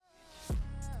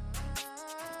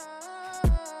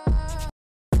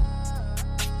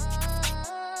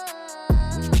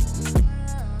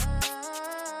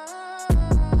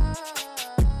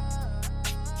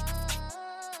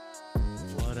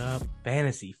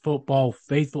fantasy football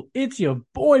faithful? It's your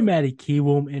boy Matty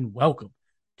Kiwoom, and welcome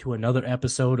to another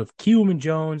episode of Kiwoom and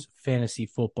Jones Fantasy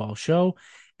Football Show.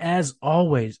 As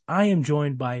always, I am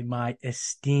joined by my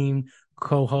esteemed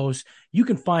co-host. You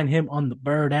can find him on the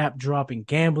Bird app, dropping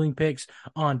gambling picks,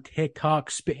 on TikTok,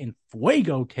 spitting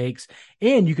fuego takes,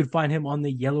 and you can find him on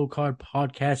the Yellow Card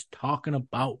podcast talking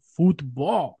about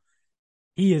football.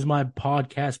 He is my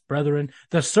podcast brethren,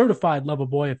 the certified lover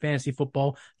boy of fantasy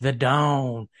football, the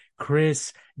Don,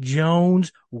 Chris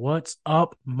Jones. What's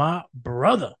up, my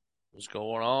brother? What's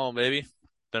going on, baby?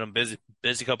 Been a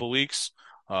busy couple weeks.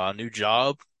 New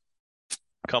job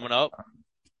coming up.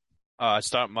 I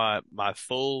start my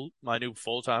new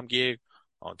full-time gig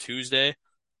on Tuesday,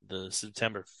 the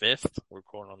September 5th. We're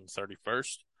recording on the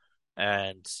 31st.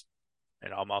 And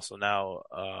I'm also now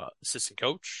assistant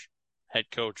coach, head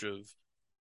coach of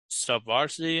sub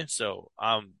varsity. So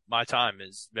my time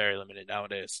is very limited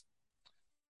nowadays.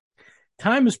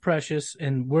 Time is precious,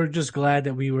 and we're just glad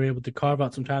that we were able to carve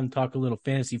out some time to talk a little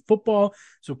fantasy football.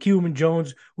 So, Kiwoom and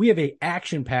Jones, we have a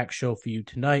action-packed show for you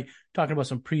tonight, talking about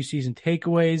some preseason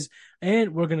takeaways,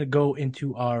 and we're going to go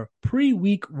into our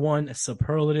pre-week one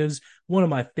superlatives, one of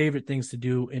my favorite things to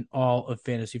do in all of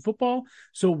fantasy football.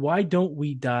 So why don't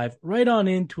we dive right on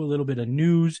into a little bit of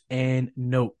news and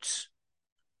notes?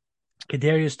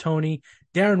 Kadarius Toney,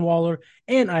 Darren Waller,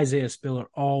 and Isaiah Spiller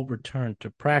all returned to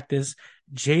practice.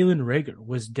 Jalen Reagor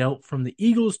was dealt from the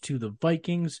Eagles to the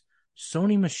Vikings.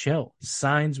 Sony Michel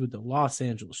signs with the Los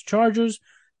Angeles Chargers.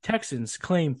 Texans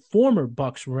claim former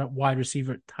Bucs wide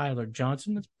receiver Tyler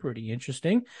Johnson. That's pretty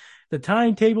interesting. The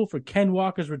timetable for Ken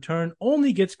Walker's return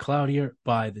only gets cloudier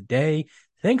by the day.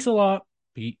 Thanks a lot,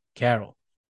 Pete Carroll.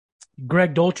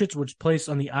 Greg Dulcich was placed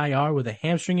on the IR with a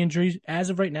hamstring injury. As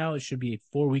of right now, it should be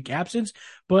a 4-week absence,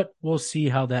 but we'll see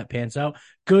how that pans out.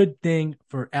 Good thing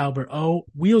for Albert O.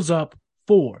 Wheels up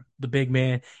for the big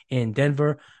man in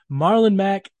Denver. Marlon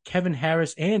Mack, Kevin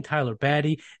Harris, and Tyler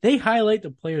Batty, they highlight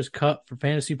the players cut for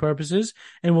fantasy purposes,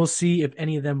 and we'll see if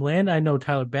any of them land. I know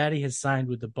Tyler Batty has signed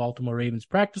with the Baltimore Ravens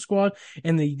practice squad,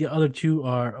 and the other two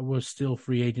were still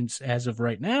free agents as of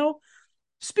right now.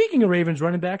 Speaking of Ravens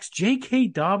running backs, J.K.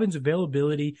 Dobbins'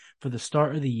 availability for the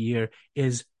start of the year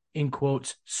is, in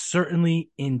quotes, certainly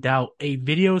in doubt. A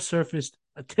video surfaced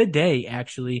today,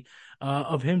 actually,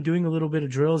 of him doing a little bit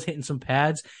of drills, hitting some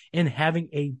pads, and having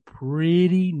a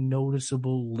pretty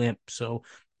noticeable limp. So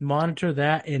monitor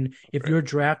that. And if your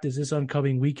draft is this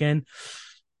upcoming weekend,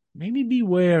 maybe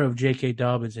beware of J.K.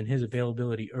 Dobbins and his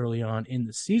availability early on in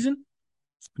the season.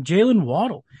 Jalen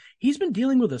Waddle, he's been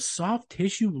dealing with a soft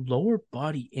tissue lower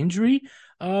body injury.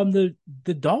 The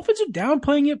Dolphins are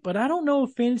downplaying it, but I don't know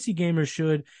if fantasy gamers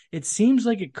should. It seems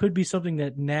like it could be something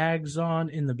that nags on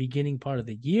in the beginning part of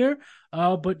the year,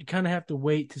 but you kind of have to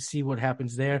wait to see what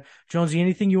happens there. Jonesy,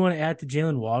 anything you want to add to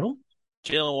Jalen Waddle?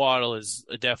 Jalen Waddle is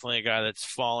definitely a guy that's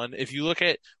fallen. If you look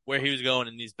at where he was going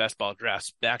in these best ball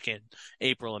drafts back in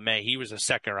April and May, he was a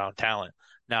second-round talent.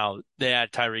 Now, they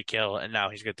had Tyreek Hill, and now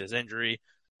he's got this injury.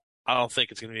 I don't think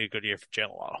it's going to be a good year for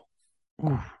Jalen Waddle.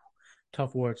 Oof.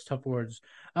 Tough words.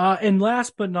 And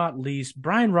last but not least,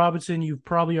 Brian Robinson, you've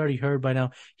probably already heard by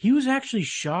now. He was actually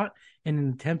shot in an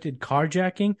attempted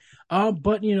carjacking.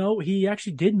 But, he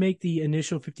actually did make the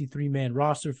initial 53-man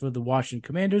roster for the Washington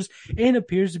Commanders and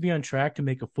appears to be on track to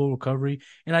make a full recovery.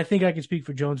 And I think I can speak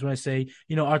for Jones when I say,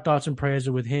 our thoughts and prayers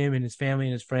are with him and his family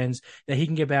and his friends that he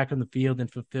can get back on the field and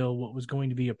fulfill what was going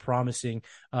to be a promising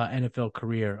NFL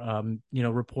career.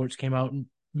 Reports came out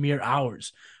mere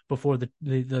hours before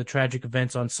the tragic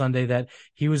events on Sunday that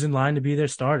he was in line to be their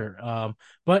starter.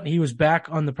 But he was back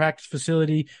on the practice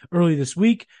facility early this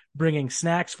week, bringing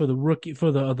snacks for the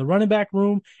running back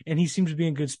room, and he seems to be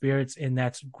in good spirits, and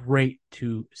that's great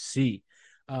to see.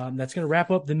 That's going to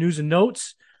wrap up the news and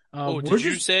notes. Did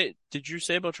you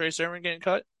say about Trey Sermon getting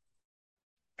cut?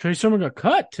 Trey Sermon got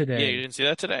cut today. Yeah, you didn't see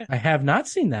that today? I have not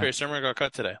seen that. Trey Sermon got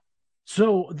cut today.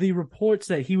 So the reports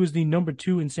that he was the number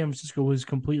 2 in San Francisco was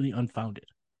completely unfounded.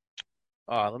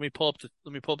 Let me pull up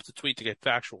the tweet to get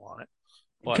factual on it.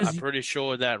 But I'm pretty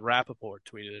sure that Rappaport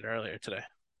tweeted it earlier today.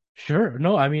 Sure.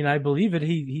 No, I mean, I believe it.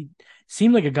 He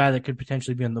seemed like a guy that could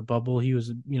potentially be on the bubble. He was,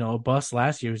 a bust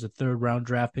last year. He was a 3rd-round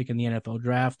draft pick in the NFL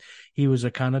draft. He was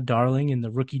a kind of darling in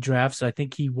the rookie drafts. I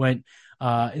think he went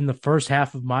in the first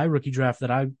half of my rookie draft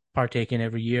that I partake in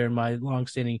every year in my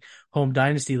longstanding home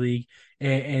dynasty league,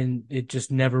 and it just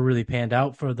never really panned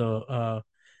out for the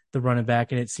running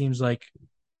back. And it seems like,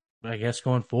 I guess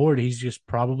going forward, he's just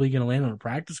probably going to land on a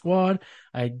practice squad.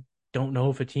 I don't know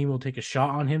if a team will take a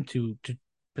shot on him to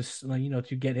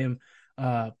get him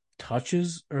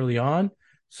touches early on.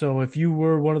 So if you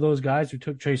were one of those guys who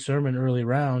took Trey Sermon early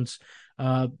rounds,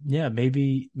 Yeah,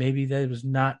 maybe that was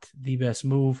not the best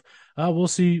move. We'll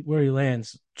see where he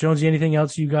lands. Jonesy, anything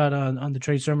else you got on the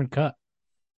Trey Sermon cut?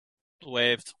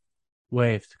 Waived.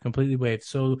 Waived, completely waived.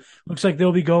 So looks like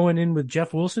they'll be going in with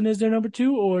Jeff Wilson as their number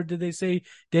two, or did they say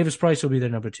Davis Price will be their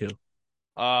number two?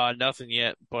 Nothing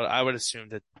yet, but I would assume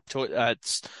that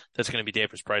that's going to be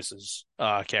Davis Price's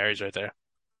carries right there.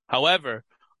 However,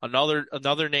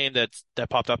 another name that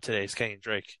popped up today is Kenyon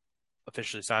Drake,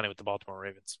 officially signing with the Baltimore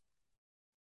Ravens.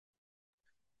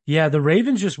 Yeah, the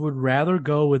Ravens just would rather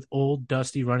go with old,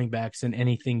 dusty running backs than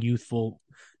anything youthful.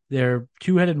 Their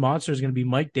two-headed monster is going to be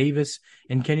Mike Davis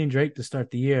and Kenyon Drake to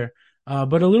start the year.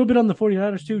 But a little bit on the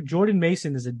 49ers too. Jordan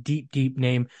Mason is a deep, deep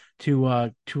name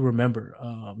to remember.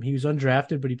 He was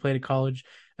undrafted, but he played at college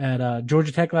at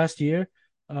Georgia Tech last year.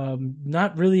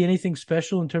 Not really anything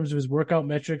special in terms of his workout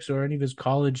metrics or any of his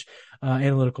college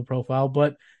analytical profile,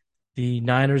 but the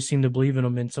Niners seem to believe in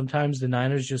him, and sometimes the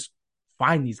Niners just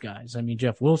find these guys. I mean,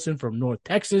 Jeff Wilson from North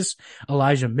Texas,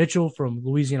 Elijah Mitchell from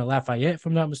Louisiana Lafayette, if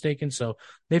I'm not mistaken. So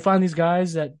they find these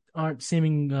guys that aren't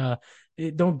seeming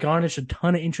don't garnish a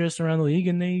ton of interest around the league,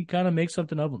 and they kind of make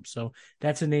something of them. So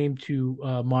that's a name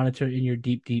to monitor in your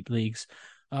deep, deep leagues.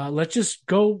 Let's just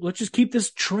go. Let's just keep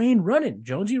this train running,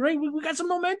 Jonesy. Right, we got some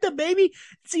momentum, baby.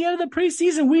 It's the end of the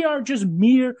preseason. We are just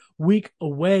mere week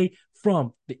away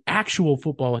from the actual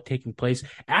football taking place,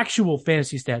 actual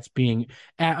fantasy stats being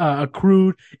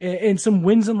accrued, and some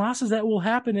wins and losses that will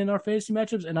happen in our fantasy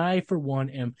matchups. And I, for one,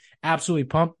 am absolutely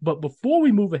pumped. But before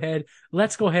we move ahead,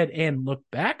 let's go ahead and look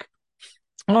back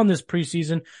on this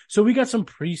preseason. So we got some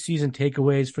preseason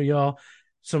takeaways for y'all,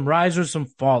 some risers, some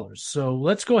fallers. So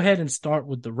let's go ahead and start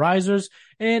with the risers,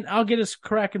 and I'll get us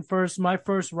cracking first. My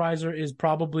first riser is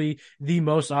probably the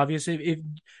most obvious. Hey,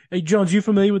 Jones, you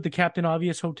familiar with the Captain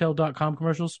Obvious Hotel.com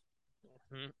commercials?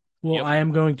 Mm-hmm. Well, Yep. I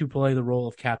am going to play the role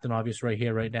of Captain Obvious right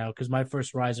here, right now, because my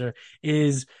first riser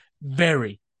is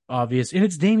very obvious, and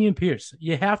it's Dameon Pierce.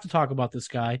 You have to talk about this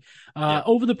guy. Yep.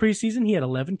 Over the preseason, he had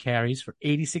 11 carries for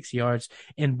 86 yards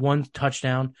and one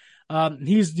touchdown.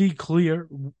 He's the clear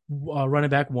running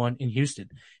back one in Houston.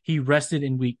 He rested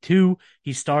in week 2.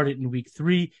 He started in week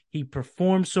 3. He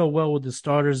performed so well with the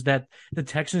starters that the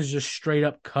Texans just straight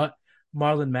up cut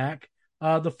Marlon Mack.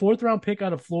 The fourth round pick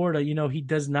out of Florida, he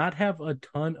does not have a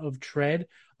ton of tread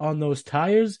on those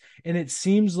tires. And it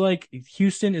seems like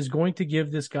Houston is going to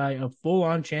give this guy a full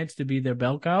on chance to be their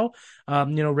bell cow.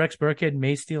 Rex Burkhead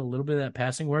may steal a little bit of that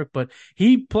passing work, but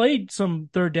he played some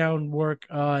third down work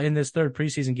in this third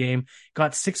preseason game,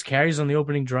 got 6 carries on the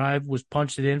opening drive, was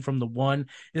punched it in from the 1.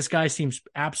 This guy seems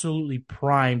absolutely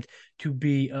primed to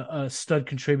be a stud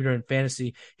contributor in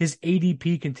fantasy. His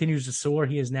ADP continues to soar.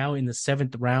 He is now in the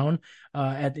 7th round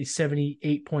at the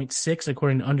 78.6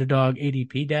 according to Underdog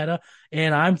ADP data.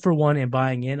 And I'm, for one, am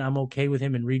buying in. I'm okay with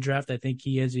him in redraft. I think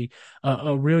he has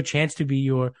a real chance to be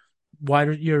your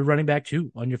running back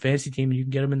 2 on your fantasy team, and you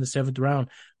can get him in the 7th round.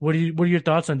 What are your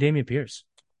thoughts on Dameon Pierce?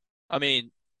 I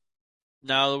mean,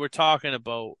 now that we're talking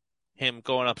about him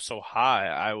going up so high,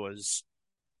 I was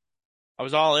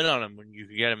all in on him when you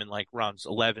could get him in like rounds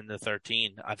 11 to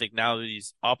 13. I think now that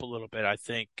he's up a little bit, I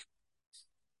think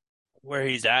where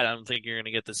he's at, I don't think you're going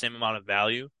to get the same amount of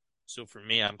value. So for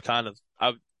me, I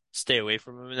would stay away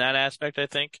from him in that aspect, I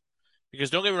think. Because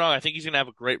don't get me wrong, I think he's going to have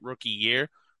a great rookie year.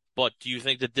 But do you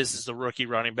think that this is the rookie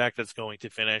running back that's going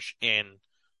to finish in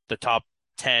the top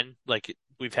 10 like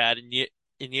we've had in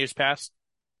years past?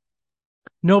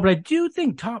 No, but I do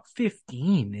think top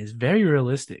 15 is very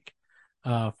realistic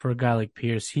for a guy like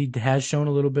Pierce. He has shown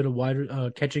a little bit of wide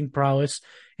catching prowess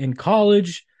in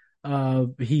college.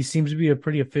 He seems to be a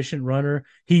pretty efficient runner.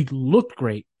 He looked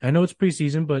great. I know it's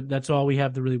preseason, but that's all we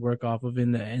have to really work off of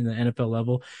in the NFL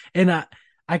level. And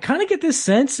I kind of get this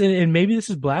sense, and maybe this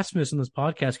is blasphemous in this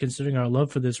podcast considering our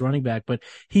love for this running back, but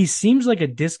he seems like a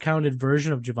discounted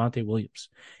version of Javonte Williams,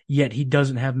 yet he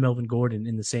doesn't have Melvin Gordon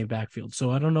in the same backfield.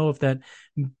 So I don't know if that,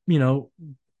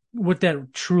 what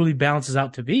that truly balances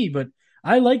out to be, but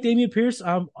I like Dameon Pierce.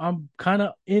 I'm kind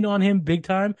of in on him big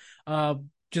time.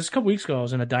 Just a couple weeks ago, I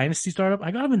was in a dynasty startup.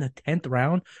 I got him in the 10th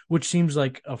round, which seems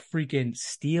like a freaking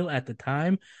steal at the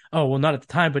time. Oh, well, not at the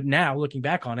time, but now looking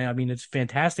back on it, I mean, it's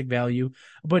fantastic value.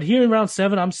 But here in round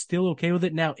 7, I'm still okay with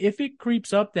it. Now, if it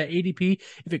creeps up that ADP,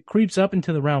 if it creeps up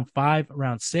into the round 5,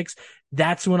 round 6,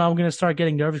 that's when I'm going to start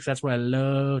getting nervous. That's where I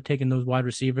love taking those wide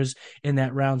receivers in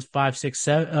that rounds 5, 6,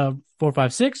 7, 4,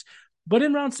 5, 6. But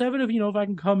in round 7, if I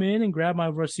can come in and grab my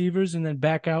receivers and then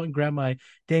back out and grab my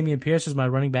Dameon Pierce as my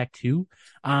running back 2,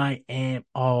 I am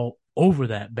all over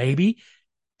that, baby.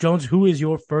 Jones, who is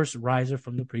your first riser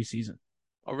from the preseason?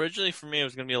 Originally for me, it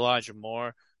was going to be Elijah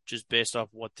Moore. just based off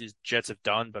what the Jets have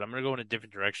done, but I'm going to go in a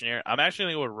different direction here. I'm actually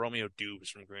going to go with Romeo Dubes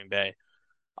from Green Bay.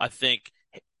 I think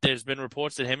there's been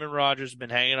reports that him and Rodgers have been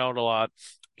hanging out a lot,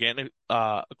 getting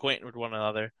acquainted with one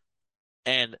another.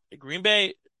 And Green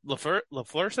Bay,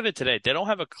 LaFleur said it today. They don't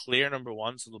have a clear number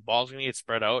one, so the ball's going to get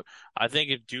spread out. I think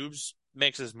if Dubes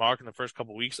makes his mark in the first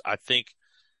couple weeks, I think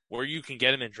where you can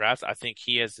get him in drafts, I think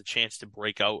he has the chance to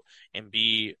break out and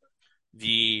be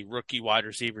the rookie wide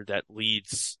receiver that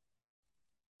leads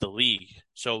the league.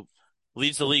 So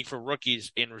leads the league for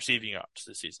rookies in receiving yards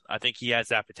this season. I think he has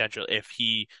that potential if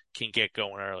he can get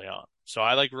going early on. So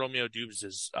I like Romeo Dubes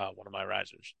as one of my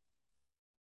risers.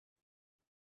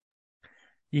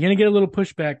 You're going to get a little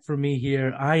pushback from me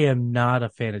here. I am not a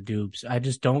fan of Dubes. I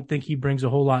just don't think he brings a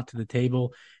whole lot to the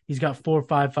table. He's got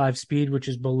 4.55 speed, which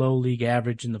is below league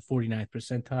average in the 49th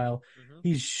percentile. Mm-hmm.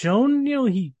 He's shown,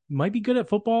 he might be good at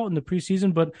football in the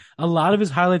preseason, but a lot of his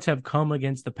highlights have come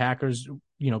against the Packers,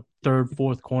 third,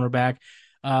 fourth cornerback.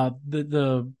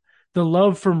 The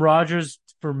love from Rodgers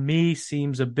for me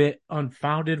seems a bit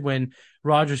unfounded when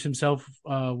Rodgers himself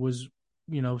was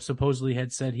supposedly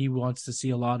had said he wants to see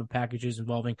a lot of packages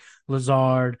involving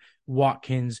Lazard,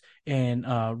 Watkins, and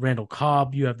Randall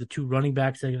Cobb. You have the two running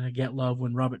backs that are going to get love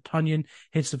when Robert Tonyan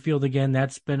hits the field again.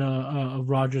 That's been a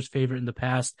Rodgers favorite in the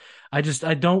past.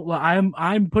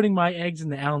 I'm putting my eggs in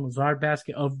the Allen Lazard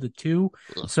basket of the two.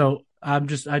 So I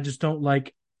just don't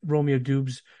like Romeo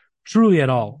Dubes truly at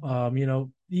all.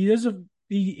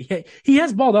 He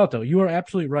has balled out, though. You are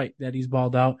absolutely right that he's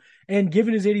balled out. And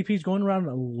given his ADP is going around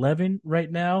 11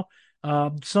 right now,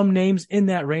 some names in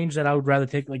that range that I would rather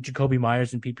take, like Jacoby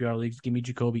Myers in PPR leagues. Give me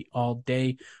Jacoby all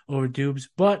day over Dubes.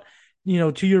 But,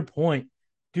 to your point,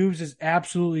 Dubes is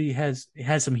absolutely has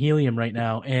some helium right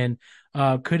now. And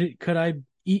could I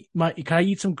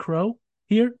eat some crow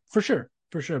here? For sure.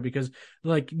 For sure, because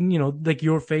like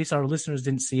your face, our listeners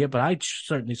didn't see it, but I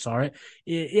certainly saw it.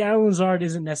 Allen Lazard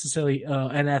isn't necessarily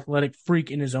an athletic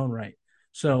freak in his own right,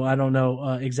 so I don't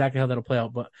know exactly how that'll play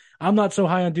out. But I'm not so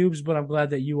high on Dubes, but I'm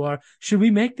glad that you are. Should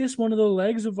we make this one of the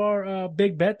legs of our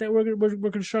big bet that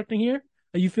we're constructing here?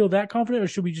 You feel that confident, or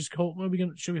should we just hold?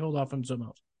 Should we hold off on something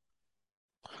else?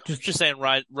 Just saying,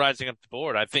 rising up the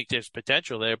board. I think there's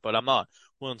potential there, but I'm not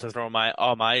willing to throw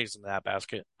all my eggs in that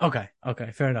basket. Okay,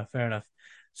 fair enough.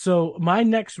 So my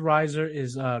next riser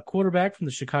is quarterback from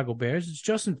the Chicago Bears. It's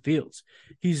Justin Fields.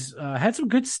 He's had some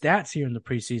good stats here in the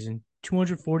preseason.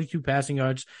 242 passing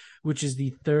yards, which is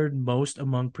the third most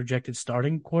among projected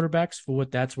starting quarterbacks for what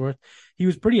that's worth. He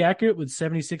was pretty accurate with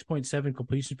 76.7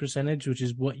 completion percentage, which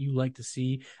is what you like to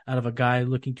see out of a guy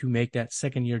looking to make that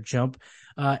second year jump.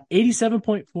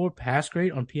 87.4 pass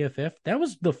grade on PFF. That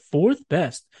was the fourth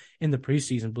best in the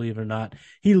preseason, believe it or not.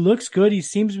 He looks good. He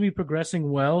seems to be progressing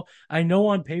well. I know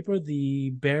on paper the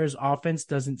Bears offense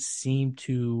doesn't seem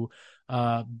to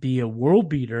be a world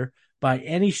beater by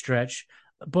any stretch.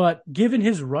 But given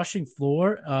his rushing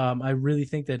floor, I really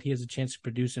think that he has a chance to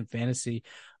produce in fantasy.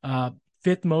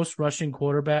 Fifth most rushing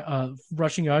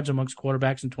yards amongst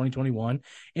quarterbacks in 2021,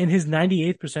 and his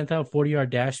 98th percentile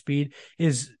 40-yard dash speed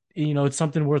is, it's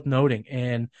something worth noting.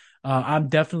 And I'm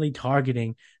definitely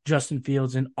targeting Justin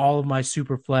Fields in all of my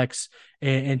super flex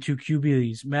and two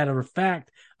QBs. Matter of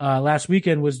fact, last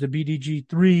weekend was the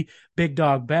BDG3 Big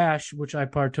Dog Bash, which I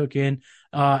partook in,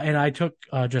 and I took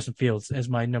Justin Fields as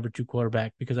my number 2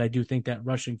 quarterback because I do think that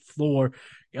rushing floor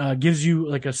gives you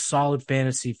like a solid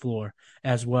fantasy floor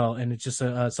as well, and it's just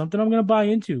something I'm going to buy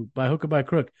into by hook or by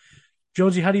crook.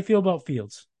 Jonesy, how do you feel about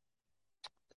Fields?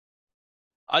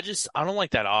 I don't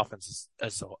like that offense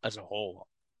as a whole.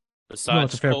 No,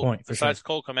 it's a fair point. Besides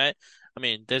Cole Kmet, I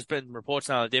mean, there's been reports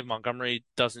now that David Montgomery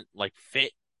doesn't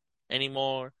fit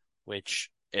anymore, which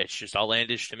it's just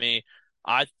outlandish to me.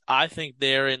 I think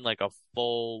they're in like a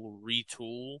full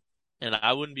retool, and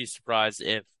I wouldn't be surprised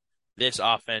if this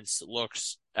offense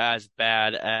looks as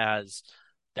bad as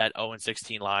that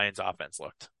 0-16 Lions offense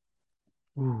looked.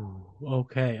 Ooh,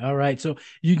 okay, all right. So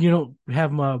you don't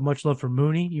have much love for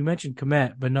Mooney. You mentioned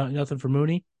Kmet, but nothing for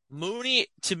Mooney. Mooney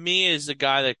to me is a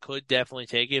guy that could definitely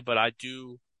take it, but I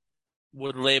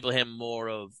would label him more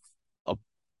of a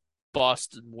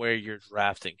bust where you're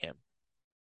drafting him.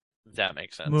 If that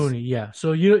makes sense. Mooney, yeah.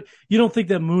 So you don't think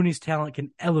that Mooney's talent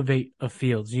can elevate a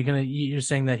Fields? You're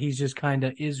saying that he's just kind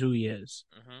of is who he is.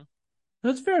 Mm-hmm.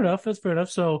 That's fair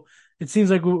enough. So it seems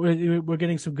like we're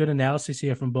getting some good analysis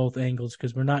here from both angles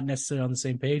because we're not necessarily on the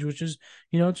same page, which is,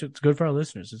 it's good for our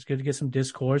listeners. It's good to get some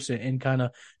discourse and kind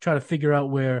of try to figure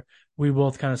out where we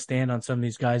both kind of stand on some of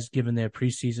these guys given their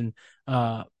preseason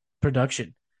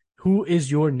production. Who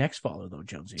is your next follower, though,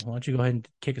 Jonesy? Why don't you go ahead and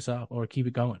kick us off or keep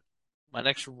it going? My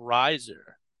next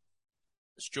riser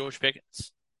is George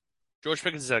Pickens. George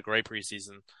Pickens has had a great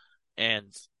preseason,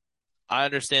 and I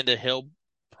understand that he'll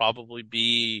probably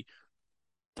be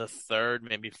the third,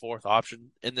 maybe fourth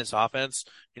option in this offense,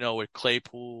 with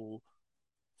Claypool,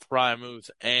 Freiermuth,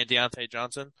 and Deontay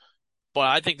Johnson. But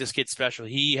I think this kid's special.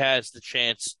 He has the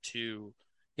chance to,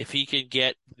 if he can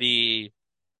get the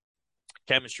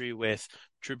chemistry with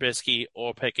Trubisky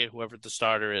or Pickett, whoever the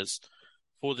starter is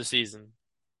for the season,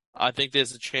 I think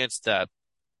there's a chance that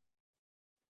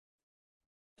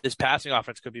this passing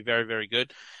offense could be very, very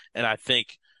good. And I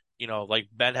think, like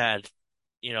Ben had,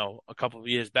 a couple of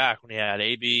years back when he had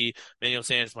AB, Manuel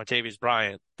Sanders, Martavius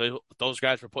Bryant, those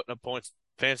guys were putting up points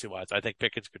fantasy wise. I think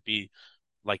Pickens could be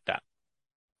like that.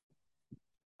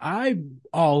 I'm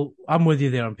with you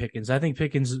there on Pickens. I think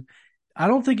Pickens. I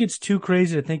don't think it's too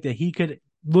crazy to think that he could.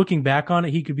 Looking back on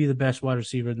it, he could be the best wide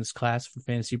receiver in this class for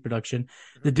fantasy production.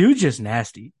 The dude's just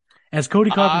nasty. As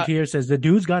Cody I Carpentier says, the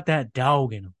dude's got that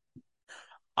dog in him.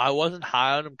 I wasn't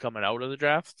high on him coming out of the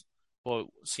draft, but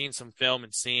seeing some film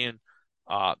and seeing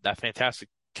that fantastic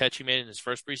catch he made in his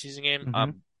first preseason game,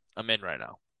 Mm-hmm. I'm in right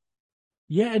now.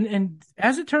 Yeah, and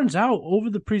as it turns out, over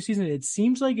the preseason, it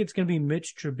seems like it's going to be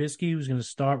Mitch Trubisky who's going to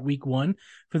start Week 1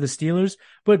 for the Steelers.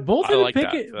 But I like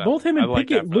that for them. both him I and like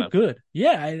Pickett that for look them. good.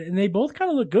 Yeah, and they both kind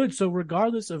of look good. So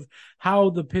regardless of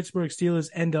how the Pittsburgh Steelers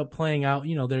end up playing out,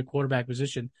 their quarterback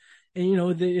position,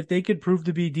 and if they could prove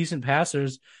to be decent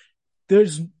passers,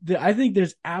 I think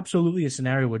there's absolutely a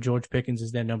scenario where George Pickens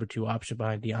is their number 2 option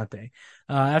behind Deontay.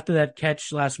 After that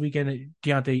catch last weekend,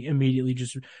 Deontay immediately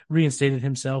just reinstated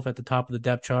himself at the top of the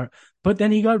depth chart, but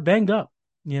then he got banged up,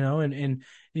 and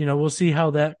we'll see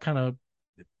how that kind of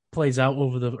plays out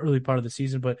over the early part of the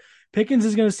season. But Pickens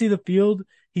is going to see the field.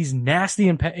 He's nasty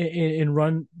in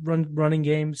running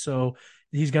game, so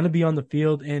he's going to be on the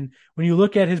field. And when you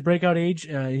look at his breakout age,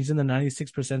 he's in the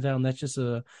 96th percentile, and that's just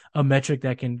a metric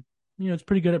that can it's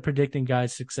pretty good at predicting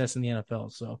guys' success in the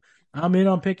NFL. So I'm in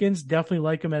on Pickens. Definitely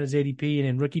like him at his ADP and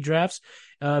in rookie drafts.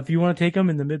 If you want to take him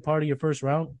in the mid part of your first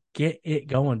round, get it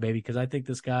going, baby, because I think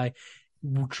this guy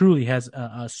truly has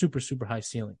a super, super high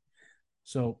ceiling.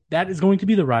 So that is going to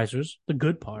be the risers, the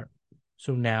good part.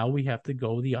 So now we have to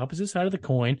go the opposite side of the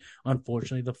coin.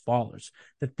 Unfortunately, the fallers,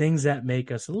 the things that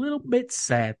make us a little bit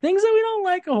sad, things that we don't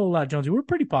like a whole lot, Jonesy. We're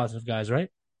pretty positive guys, right?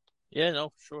 Yeah,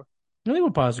 no, sure. I think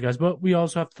we're positive, guys, but we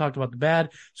also have to talk about the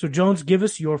bad. So, Jones, give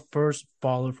us your first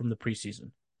follow from the preseason.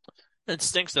 It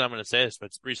stinks that I'm going to say this, but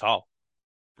it's Brees Hall.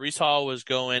 Brees Hall was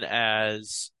going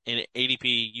as in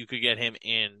ADP. You could get him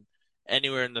in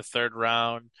anywhere in the third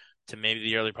round to maybe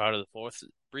the early part of the fourth.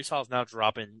 Brees Hall's now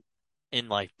dropping in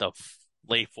like the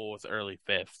late fourth, early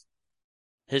fifth.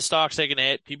 His stock's taking a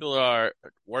hit. People are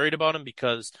worried about him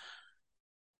because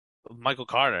of Michael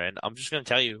Carter, and I'm just going to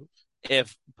tell you,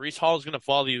 if Brees Hall is going to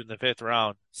follow you in the fifth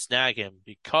round, snag him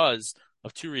because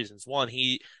of two reasons. One,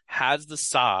 he has the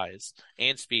size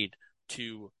and speed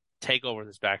to take over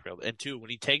this backfield. And two,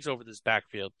 when he takes over this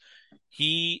backfield,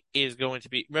 he is going to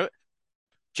be. Remember,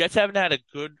 Jets haven't had a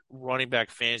good running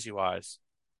back fantasy wise,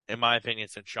 in my opinion,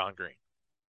 since Sean Green.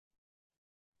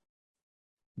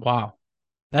 Wow.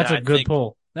 And That's a I good think,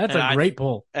 pull. That's and a I, great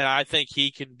pull. and I think he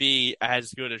can be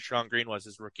as good as Sean Green was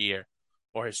his rookie year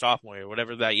or his sophomore year,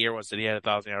 whatever that year was that he had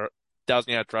 1,000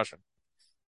 yards rushing.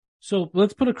 So,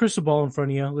 let's put a crystal ball in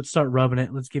front of you. Let's start rubbing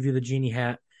it. Let's give you the genie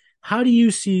hat. How do you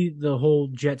see the whole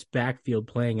Jets backfield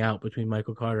playing out between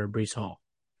Michael Carter and Brees Hall?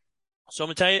 So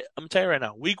I'm gonna tell you right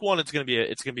now, week one it's gonna be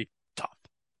tough. It's gonna be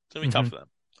tough Mm-hmm. for them.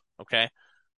 Okay.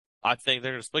 I think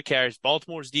they're gonna split carries.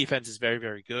 Baltimore's defense is very,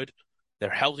 very good. They're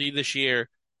healthy this year.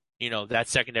 That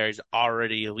secondary is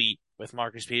already elite with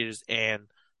Marcus Peters and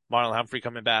Marlon Humphrey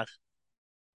coming back.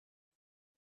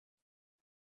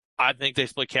 I think they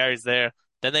split carries there.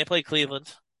 Then they play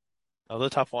Cleveland.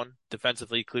 Another tough one.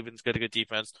 Defensively, Cleveland's got a good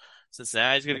defense.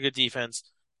 Cincinnati's got a good defense.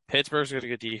 Pittsburgh's got a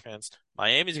good defense.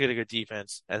 Miami's got a good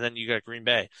defense. And then you got Green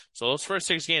Bay. So those first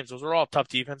 6 games, those are all tough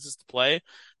defenses to play.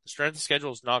 The strength of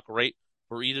schedule is not great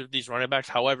for either of these running backs.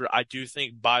 However, I do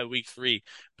think by week 3,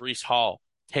 Brees Hall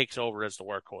takes over as the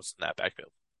workhorse in that backfield.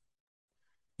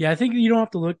 Yeah, I think you don't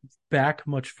have to look back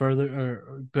much further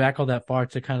or back all that far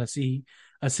to kind of see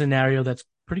a scenario that's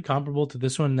pretty comparable to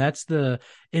this one. That's the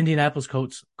Indianapolis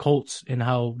Colts and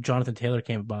how Jonathan Taylor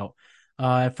came about.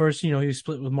 At first, he was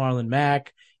split with Marlon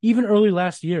Mack. Even early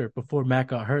last year, before Mack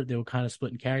got hurt, they were kind of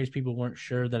splitting carries. People weren't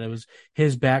sure that it was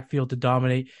his backfield to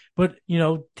dominate. But,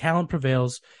 talent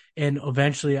prevails. And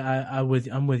eventually, I'm with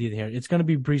you there. It's going to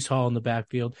be Brees Hall in the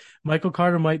backfield. Michael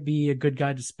Carter might be a good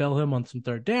guy to spell him on some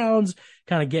third downs,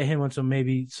 kind of get him on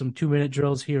maybe some 2-minute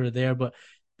drills here or there. But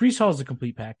Brees Hall is a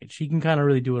complete package. He can kind of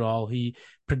really do it all. He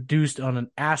produced on an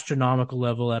astronomical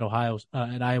level at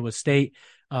Iowa State.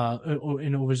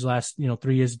 in over his last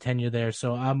 3 years of tenure there.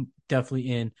 So I'm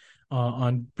definitely in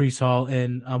on Breece Hall,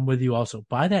 and I'm with you also.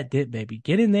 Buy that dip, baby.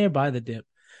 Get in there, buy the dip.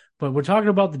 But we're talking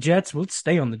about the Jets. Let's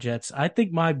stay on the Jets. I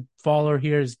think my faller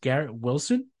here is Garrett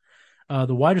Wilson,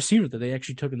 the wide receiver that they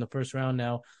actually took in the first round.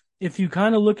 Now, if you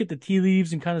kind of look at the tea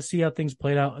leaves and kind of see how things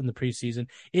played out in the preseason,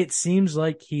 it seems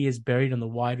like he is buried on the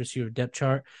wide receiver depth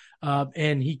chart.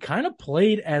 And he kind of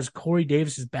played as Corey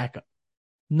Davis's backup,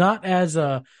 not as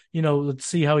let's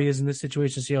see how he is in this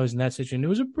situation, see how he's in that situation. It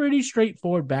was a pretty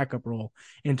straightforward backup role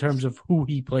in terms of who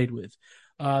he played with.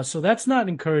 So that's not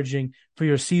encouraging for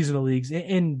your seasonal leagues.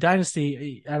 In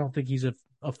Dynasty, I don't think he's a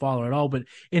follower at all, but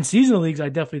in seasonal leagues, I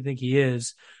definitely think he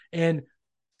is. And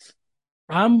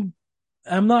I'm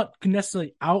not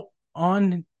necessarily out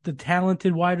on the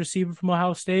talented wide receiver from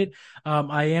Ohio State.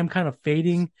 I am kind of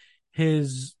fading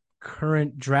his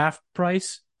current draft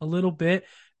price a little bit.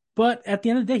 But at the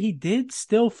end of the day, he did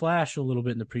still flash a little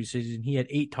bit in the preseason. He had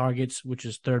 8 targets, which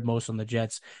is third most on the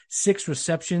Jets, 6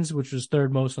 receptions, which was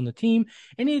third most on the team,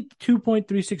 and he had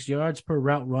 2.36 yards per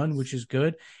route run, which is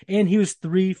good. And he was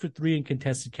 3 for 3 in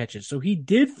contested catches. So he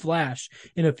did flash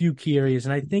in a few key areas,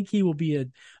 and I think he will be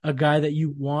a guy that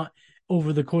you want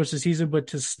over the course of the season. But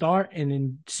to start and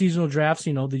in seasonal drafts,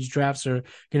 these drafts are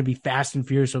going to be fast and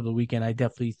furious over the weekend. I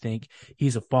definitely think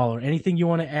he's a faller. Anything you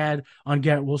want to add on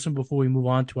Garrett Wilson before we move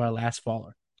on to our last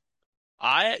faller?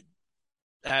 I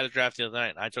had a draft the other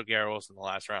night, and I took Garrett Wilson in the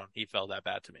last round. He fell that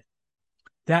bad to me.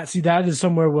 That is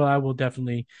somewhere where I will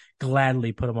definitely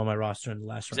gladly put him on my roster in the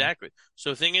last round. Exactly.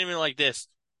 So thinking of it like this,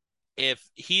 if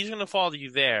he's going to fall to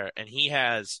you there and he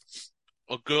has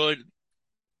a good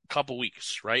couple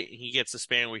weeks, right? He gets a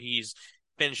span where he's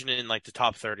finishing in like the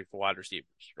top 30 for wide receivers,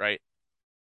 right?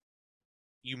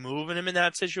 You moving him in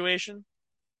that situation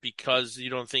because you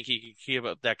don't think he can keep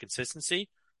up that consistency.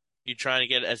 You trying to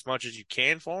get as much as you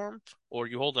can for him, or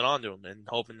you holding on to him and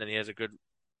hoping that he has a good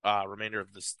remainder of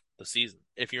the season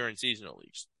if you're in seasonal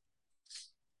leagues.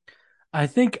 I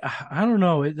think I don't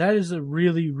know. That is a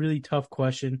really, really tough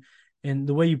question, and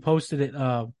the way you posted it,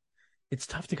 it's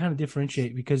tough to kind of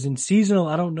differentiate because in seasonal,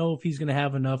 I don't know if he's going to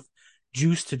have enough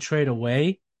juice to trade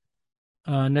away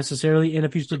necessarily. And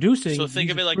if he's producing, so think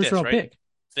he's of it like first this, round right? pick.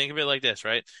 Think of it like this,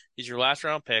 right? He's your last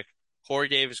round pick. Corey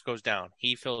Davis goes down.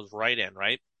 He fills right in,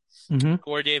 right? Mm-hmm.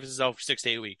 Corey Davis is out for 6 to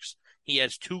 8 weeks. He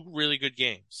has 2 really good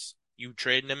games. You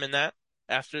trading him in that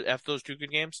after those 2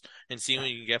 good games and seeing what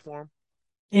you can get for him?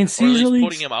 In Or at seasonal least leagues,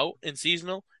 putting him out in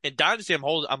seasonal. In Dynasty, I'm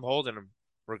holding him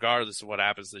regardless of what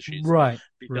happens this season. right?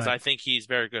 Because I think he's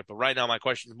very good. But right now, my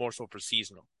question is more so for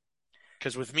seasonal.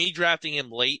 Because with me drafting him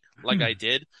late, like I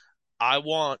did, I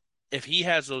want, if he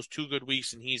has those 2 good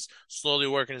weeks and he's slowly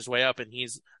working his way up and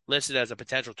he's listed as a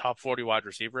potential top 40 wide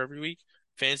receiver every week,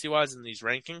 fantasy wise in these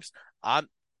rankings, I'm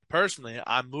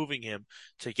moving him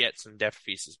to get some depth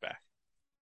pieces back.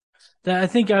 I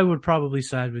think I would probably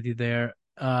side with you there.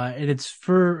 And it's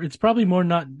probably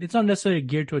it's not necessarily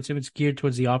geared towards him. It's geared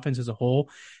towards the offense as a whole.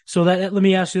 So let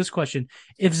me ask you this question.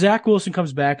 If Zach Wilson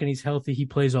comes back and he's healthy, he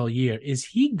plays all year. Is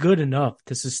he good enough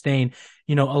to sustain,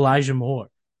 Elijah Moore,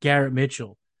 Garrett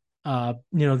Mitchell, all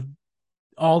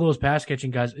those pass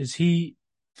catching guys? Is he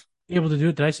able to do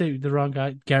it? Did I say the wrong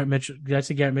guy? Garrett Mitchell. Did I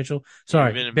say Garrett Mitchell?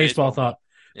 Sorry. Baseball thought.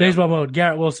 Yeah. Baseball mode.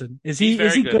 Garrett Wilson. Is he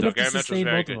good enough to sustain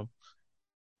both of them?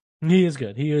 He is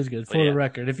good. He is good. For the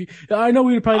record, I know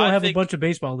we probably don't have a bunch of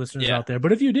baseball listeners out there,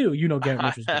 but if you do, Garrett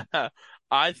Mitchell's good.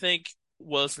 I think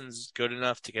Wilson's good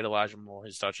enough to get Elijah Moore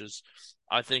his touches.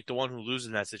 I think the one who loses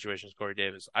in that situation is Corey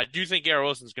Davis. I do think Garrett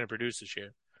Wilson's going to produce this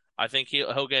year. I think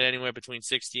he'll get anywhere between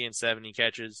 60 and 70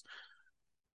 catches,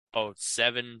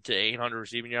 700 to 800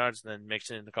 receiving yards, and then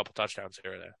mix in a couple touchdowns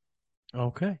here or there.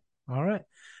 Okay. All right.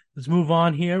 Let's move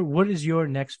on here. What is your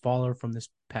next faller from this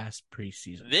past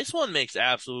preseason? This one makes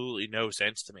absolutely no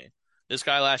sense to me. This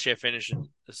guy last year finished in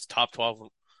this top 12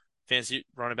 fantasy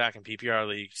running back in PPR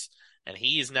leagues, and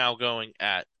he is now going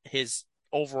at his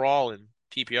overall in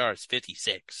PPR is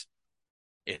 56.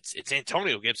 It's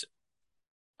Antonio Gibson.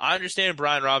 I understand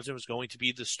Brian Robinson was going to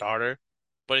be the starter,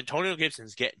 but Antonio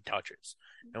Gibson's getting touches.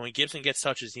 And when Gibson gets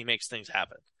touches, he makes things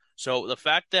happen. So the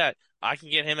fact that I can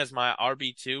get him as my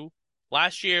RB2,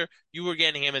 last year you were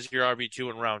getting him as your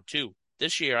RB2 in round 2.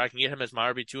 This year I can get him as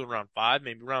my RB2 in round 5,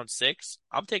 maybe round 6.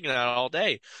 I'm taking that all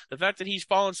day. The fact that he's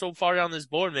fallen so far down this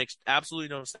board makes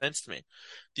absolutely no sense to me.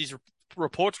 These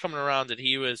reports coming around that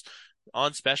he was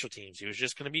on special teams. He was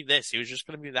just going to be this. He was just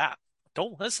going to be that.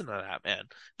 Don't listen to that, man.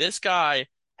 This guy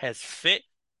has fit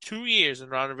 2 years in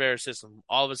Ron Rivera's system.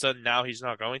 All of a sudden now he's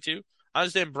not going to. I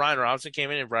understand Brian Robinson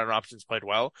came in and Brian Robinson's played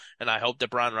well, and I hope that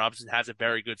Brian Robinson has a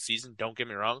very good season. Don't get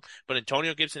me wrong, but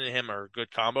Antonio Gibson and him are a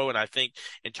good combo, and I think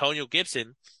Antonio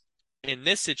Gibson in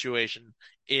this situation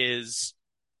is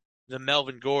the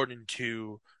Melvin Gordon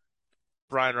to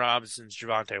Brian Robinson's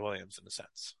Javonte Williams in a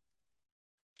sense.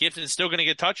 Gibson is still going to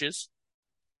get touches.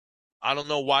 I don't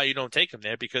know why you don't take him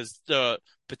there because the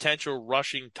potential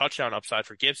rushing touchdown upside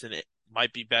for Gibson it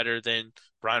might be better than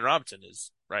Brian Robinson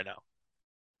is right now.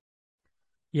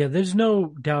 Yeah, there's no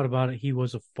doubt about it. He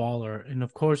was a faller. And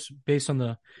of course, based on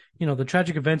the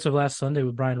tragic events of last Sunday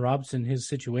with Brian Robinson, his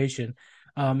situation,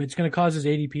 it's going to cause his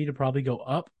ADP to probably go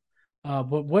up.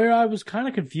 But where I was kind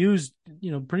of confused,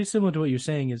 pretty similar to what you're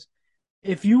saying is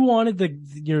if you wanted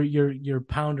your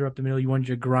pounder up the middle, you wanted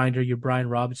your grinder, your Brian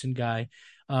Robinson guy,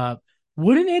 uh,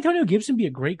 wouldn't Antonio Gibson be a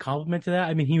great complement to that?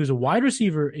 I mean, he was a wide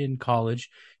receiver in college.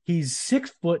 He's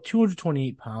 6 foot,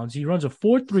 228 pounds. He runs a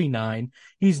 4.39.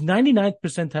 He's 99th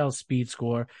percentile speed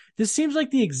score. This seems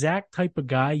like the exact type of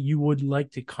guy you would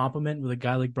like to complement with a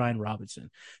guy like Brian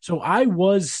Robinson. So I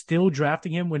was still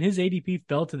drafting him when his ADP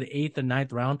fell to the 8th and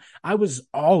 9th round. I was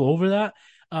all over that.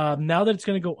 Now that it's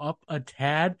going to go up a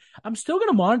tad, I'm still going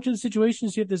to monitor the situation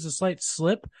to see if there's a slight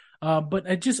slip. But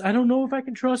I don't know if I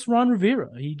can trust Ron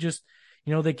Rivera. He just,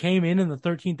 they came in the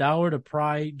 13th hour to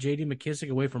pry J.D. McKissic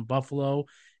away from Buffalo.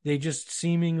 They just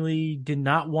seemingly did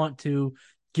not want to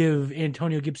give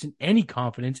Antonio Gibson any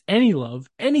confidence, any love,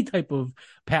 any type of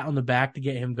pat on the back to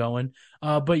get him going.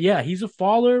 But yeah, he's a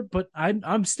faller, but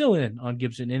I'm still in on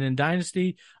Gibson. And in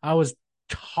Dynasty, I was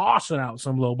tossing out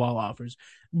some low ball offers.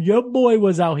 Your boy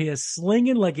was out here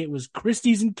slinging like it was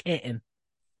Christie's in Canton.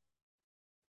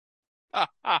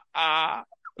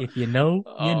 If you know, you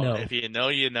Oh, know. if you know,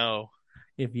 you know.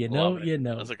 If you know, Love it. you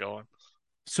know. How's it going?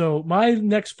 So my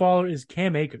next follower is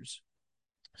Cam Akers.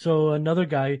 So another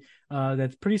guy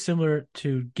that's pretty similar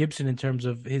to Gibson in terms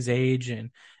of his age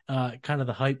and kind of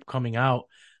the hype coming out,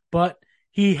 but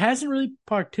he hasn't really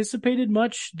participated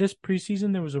much this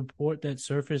preseason. There was a report that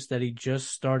surfaced that he just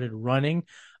started running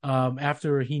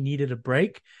after he needed a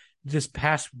break this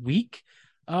past week,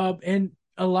 and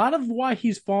a lot of why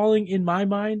he's falling in my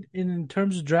mind in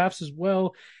terms of drafts as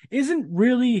well isn't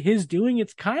really his doing.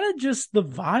 It's kind of just the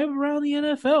vibe around the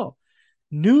NFL.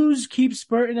 News keeps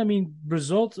spurting. I mean,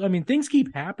 results. I mean, things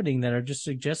keep happening that are just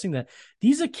suggesting that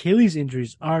these Achilles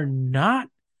injuries are not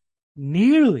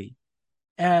nearly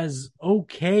as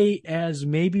okay as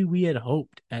maybe we had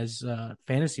hoped as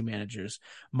fantasy managers.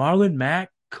 Marlon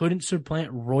Mack couldn't supplant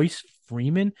Royce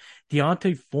Freeman.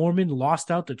 Deontay Foreman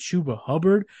lost out to Chuba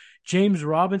Hubbard. James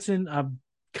Robinson, I'm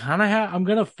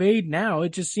gonna fade now. It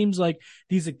just seems like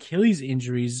these Achilles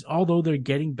injuries, although they're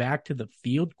getting back to the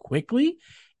field quickly,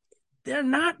 they're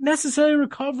not necessarily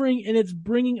recovering, and it's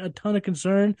bringing a ton of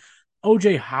concern.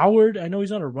 OJ Howard, I know he's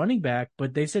not a running back,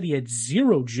 but they said he had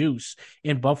zero juice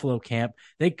in Buffalo camp.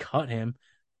 They cut him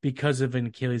because of an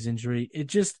Achilles injury. It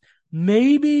just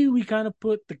maybe we kind of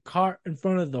put the cart in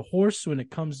front of the horse when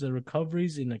it comes to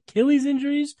recoveries in Achilles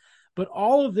injuries. But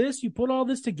all of this, you put all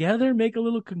this together, make a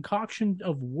little concoction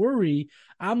of worry.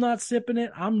 I'm not sipping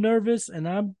it. I'm nervous, and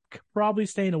I'm probably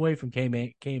staying away from Cam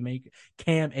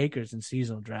Akers in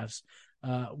seasonal drafts.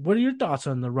 What are your thoughts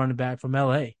on the running back from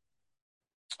LA?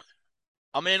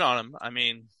 I'm in on him. I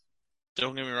mean,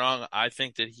 don't get me wrong. I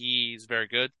think that he's very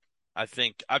good. I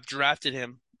think I've drafted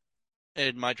him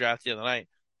in my draft the other night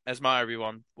as my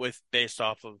RB1 with based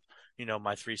off of,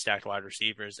 my three stacked wide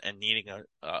receivers and needing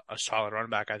a solid running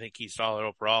back. I think he's solid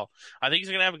overall. I think he's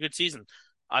going to have a good season.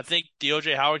 I think the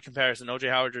OJ Howard comparison, OJ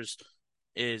Howard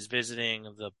is visiting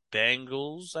the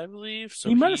Bengals, I believe. So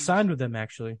He might have signed with them,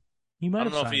 actually. He I might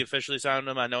don't have know if he signed. officially signed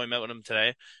him. I know he met with him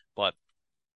today, but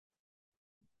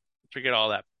forget all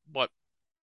that. But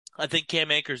I think Cam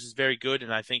Akers is very good,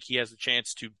 and I think he has a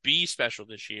chance to be special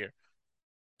this year.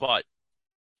 But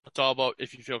it's all about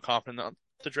if you feel confident on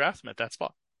the draft him at that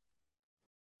spot.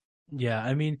 Yeah,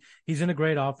 I mean, he's in a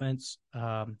great offense.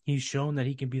 He's shown that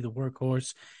he can be the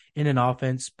workhorse in an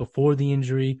offense before the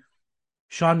injury.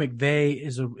 Sean McVay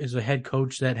is a head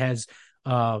coach that has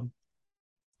uh,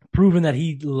 proven that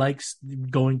he likes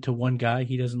going to one guy.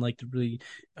 He doesn't like to really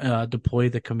deploy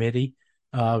the committee.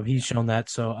 He's shown that.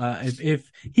 So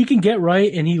if he can get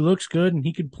right and he looks good and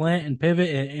he can plant and pivot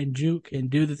and juke and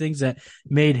do the things that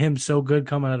made him so good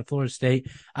coming out of Florida State,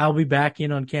 I'll be back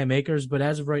in on Cam Akers. But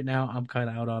as of right now, I'm kind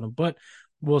of out on him. But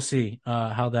we'll see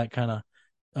how that kind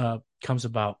of comes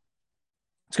about.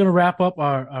 It's going to wrap up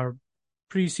our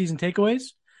preseason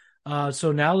takeaways.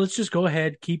 So now let's just go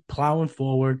ahead, keep plowing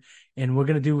forward, and we're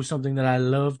going to do something that I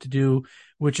love to do,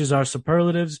 which is our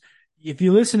superlatives. if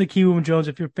you listen to Key Woman Jones,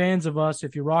 if you're fans of us,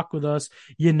 if you rock with us,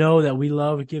 you know that we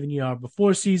love giving you our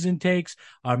before season takes,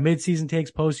 our mid season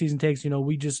takes, postseason takes.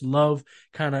 We just love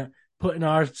kind of putting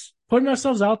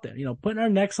ourselves out there, putting our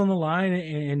necks on the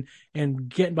line and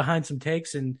getting behind some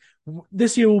takes. And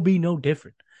this year will be no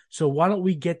different. So why don't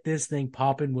we get this thing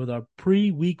popping with our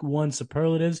pre-week 1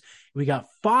 superlatives? We got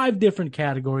 5 different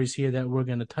categories here that we're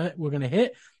gonna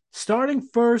hit. Starting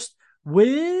first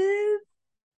with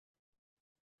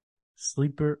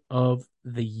Sleeper of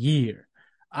the Year.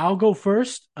 I'll go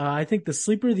first. I think the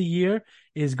Sleeper of the Year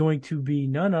is going to be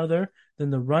none other than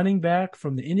the running back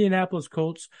from the Indianapolis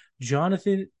Colts,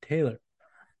 Jonathan Taylor.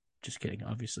 Just kidding,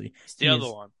 obviously. It's the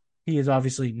other one. He is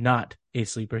obviously not a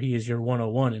sleeper. He is your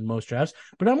 101 in most drafts.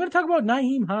 But I'm going to talk about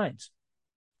Nyheim Hines.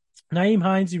 Nyheim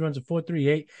Hines, he runs a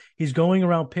 4.38. He's going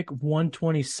around pick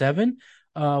 127,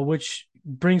 which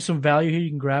brings some value here. You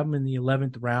can grab him in the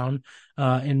 11th round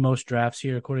in most drafts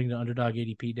here, according to Underdog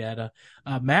ADP data.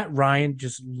 Matt Ryan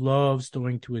just loves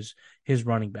throwing to his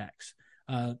running backs.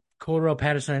 Cordarrelle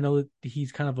Patterson, I know that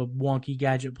he's kind of a wonky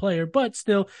gadget player, but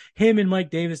still, him and Mike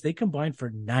Davis, they combined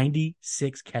for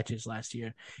 96 catches last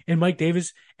year. And Mike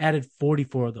Davis added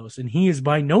 44 of those, and he is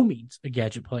by no means a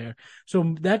gadget player.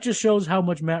 So that just shows how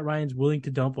much Matt Ryan's willing to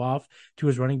dump off to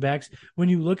his running backs. When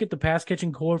you look at the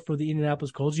pass-catching core for the Indianapolis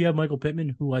Colts, you have Michael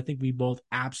Pittman, who I think we both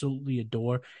absolutely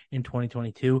adore in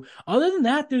 2022. Other than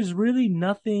that, there's really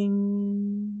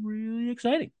nothing really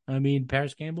exciting. I mean,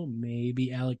 Paris Campbell,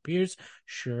 maybe Alec Pierce,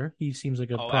 sure. He seems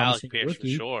like a promising Alec Pierce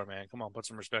rookie. for sure, man. Come on, put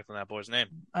some respect on that boy's name.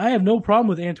 I have no problem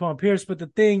with Antoine Pierce, but the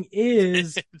thing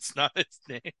is, it's not his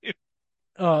name.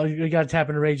 Oh, you got to tap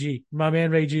into Ray G, my man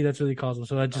Ray G. That's what he calls him.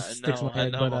 So that just sticks in my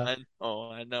head.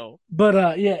 I know.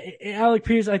 But yeah, Alec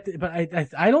Pierce. I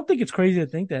don't think it's crazy to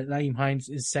think that Nyheim Hines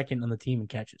is second on the team in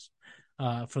catches,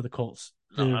 for the Colts.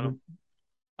 No,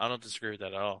 I don't disagree with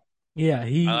that at all. Yeah,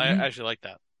 I actually like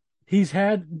that. He's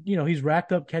had, he's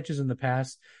racked up catches in the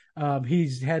past.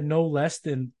 He's had no less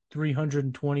than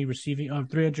 300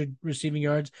 receiving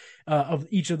yards of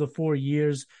each of the 4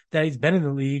 years that he's been in the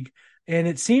league. And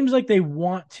it seems like they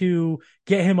want to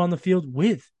get him on the field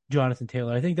with Jonathan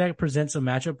Taylor. I think that presents some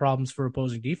matchup problems for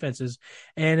opposing defenses.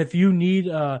 And if you need,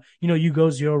 you go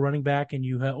zero running back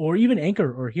and or even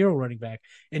anchor or hero running back,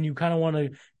 and you kind of want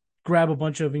to grab a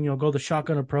bunch of, go the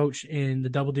shotgun approach in the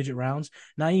double-digit rounds,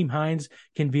 Nyheim Hines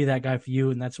can be that guy for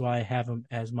you, and that's why I have him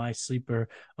as my sleeper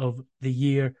of the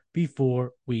year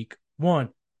before week 1.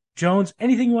 Jones,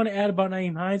 anything you want to add about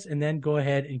Nyheim Hines, and then go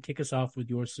ahead and kick us off with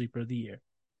your sleeper of the year?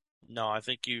 No, I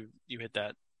think you hit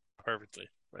that perfectly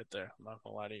right there. I'm not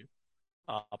going to lie to you.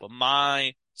 But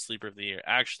my sleeper of the year,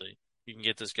 actually, you can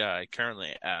get this guy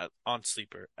currently on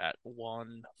sleeper at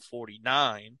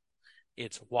 149.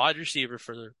 It's wide receiver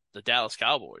for the Dallas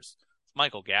Cowboys. It's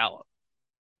Michael Gallup.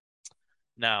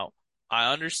 Now,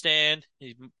 I understand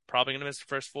he's probably going to miss the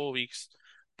first 4 weeks,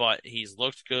 but he's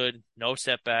looked good, no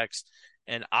setbacks.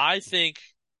 And I think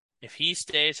if he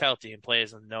stays healthy and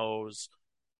plays in those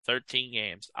 13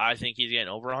 games, I think he's getting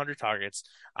over 100 targets.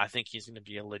 I think he's going to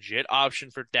be a legit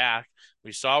option for Dak.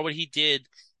 We saw what he did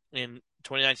in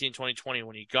 2019-2020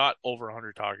 when he got over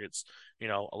 100 targets,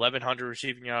 1,100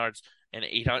 receiving yards and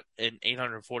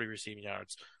 840 receiving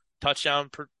yards. Touchdown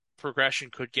progression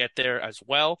could get there as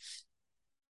well.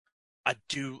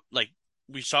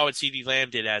 We saw what CeeDee Lamb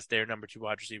did as their number 2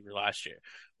 wide receiver last year.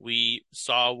 We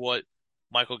saw what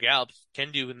Michael Gallup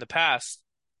can do in the past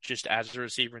just as a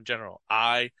receiver in general.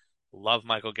 I love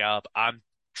Michael Gallup. I'm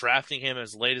drafting him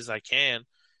as late as I can,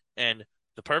 and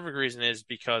the perfect reason is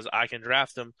because I can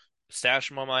draft him,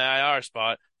 stash him on my IR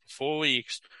spot for 4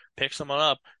 weeks, pick someone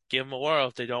up, give them a whirl.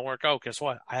 If they don't work out, guess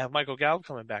what? I have Michael Gallup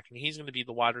coming back, and he's going to be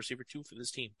the wide receiver 2 for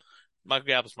this team. Michael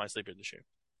Gallup is my sleeper this year.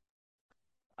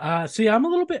 See, I'm a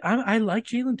little bit. I like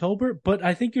Jalen Tolbert, but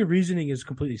I think your reasoning is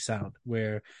completely sound.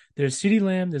 Where there's CeeDee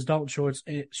Lamb, there's Dalton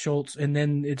Schultz, and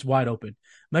then it's wide open.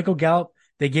 Michael Gallup,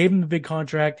 they gave him the big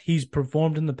contract. He's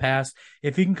performed in the past.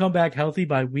 If he can come back healthy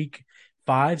by week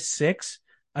 5, 6,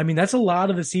 I mean that's a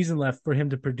lot of the season left for him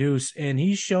to produce, and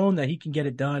he's shown that he can get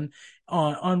it done.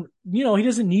 He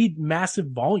doesn't need massive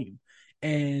volume,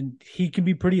 and he can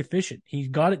be pretty efficient. He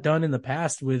got it done in the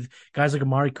past with guys like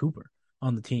Amari Cooper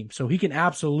on the team. So he can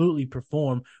absolutely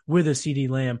perform with a CeeDee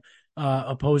Lamb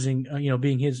opposing,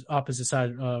 being his opposite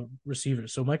side receiver.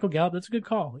 So Michael Gallup, that's a good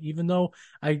call. Even though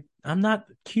I'm not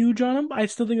huge on him, I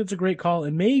still think it's a great call.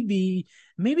 And maybe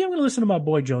I'm going to listen to my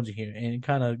boy Jonesy here and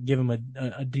kind of give him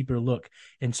a deeper look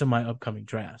in some of my upcoming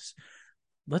drafts.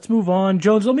 Let's move on.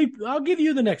 Jones, I'll give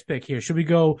you the next pick here. Should we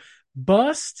go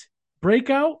bust,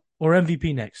 breakout, or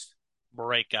MVP next?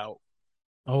 Breakout.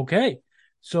 Okay.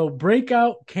 So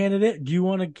breakout candidate, do you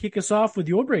want to kick us off with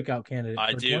your breakout candidate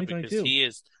I for do because 2022? he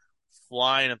is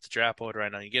flying up the draft board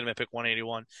right now. You get him at pick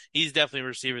 181. He's definitely a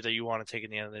receiver that you want to take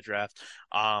in the end of the draft.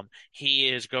 He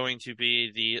is going to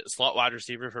be the slot wide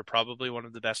receiver for probably one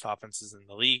of the best offenses in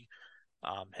the league.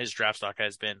 His draft stock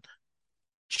has been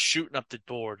shooting up the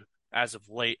board as of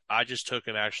late. I just took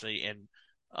him actually in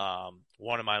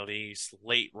one of my leagues,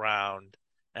 late round,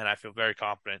 and I feel very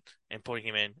confident in putting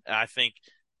him in. And I think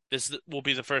this will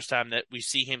be the first time that we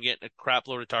see him getting a crap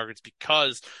load of targets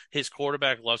because his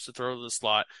quarterback loves to throw to the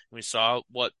slot. And we saw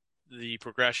what the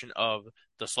progression of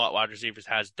the slot wide receivers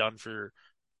has done for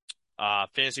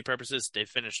fantasy purposes. They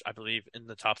finished, I believe, in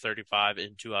the top 35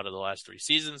 in 2 out of the last 3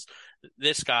 seasons.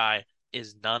 This guy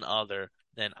is none other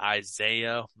than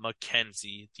Isaiah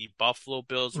McKenzie, the Buffalo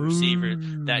Bills receiver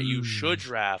that you should Ooh.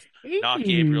 draft, not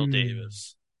Gabriel Ew.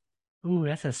 Davis. Ooh,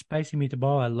 that's a spicy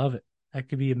meatball. I love it. That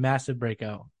could be a massive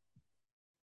breakout.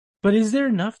 But is there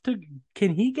enough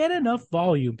can he get enough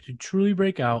volume to truly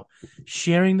break out,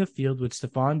 sharing the field with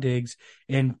Stephon Diggs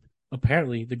and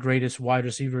apparently the greatest wide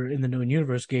receiver in the known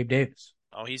universe, Gabe Davis?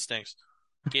 Oh, he stinks.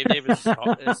 Gabe Davis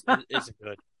isn't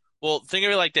good. Well, think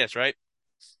of it like this, right?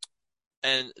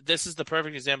 And this is the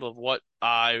perfect example of what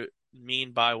I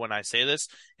mean by when I say this.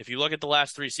 If you look at the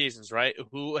last 3 seasons, right?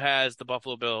 Who has the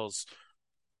Buffalo Bills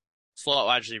slot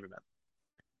wide receiver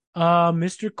been?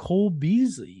 Mr. Cole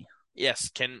Beasley.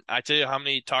 Yes. Can I tell you how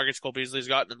many targets Cole Beasley's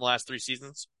gotten in the last 3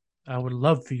 seasons? I would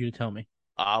love for you to tell me.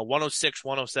 106,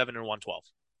 107, and 112.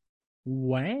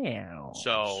 Wow.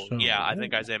 So yeah, I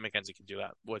think Isaiah McKenzie can do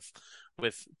that with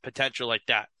potential like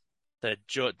that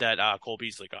Cole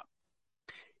Beasley got.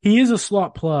 He is a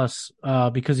slot plus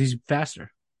because he's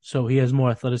faster. So he has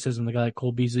more athleticism than the guy like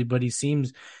Cole Beasley, but he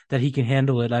seems that he can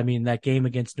handle it. I mean, that game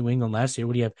against New England last year,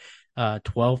 what do you have?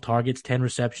 12 targets, 10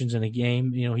 receptions in a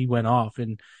game. You know, he went off.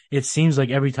 And it seems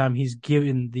like every time he's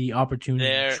given the opportunity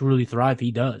to They're truly thrive,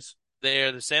 he does.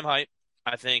 they're the same height.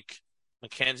 I think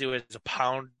McKenzie is a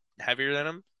pound heavier than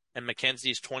him, and McKenzie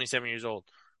is 27 years old.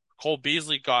 Cole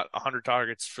Beasley got 100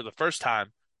 targets for the first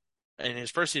time in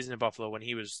his first season in Buffalo when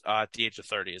he was at the age of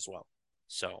 30 as well.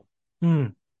 So Hmm.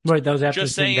 Right. That was after just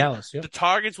his stint in saying, Dallas. Yep. the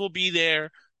targets will be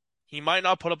there. He might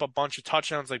not put up a bunch of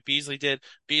touchdowns like Beasley did.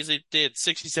 Beasley did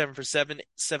 67 for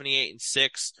 78 and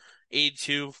 6,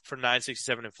 82 for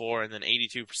 967 and 4, and then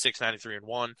 82 for 693 and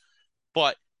 1.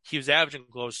 But he was averaging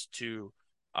close to,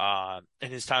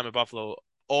 in his time at Buffalo,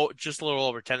 just a little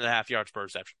over 10 and a half yards per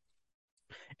reception.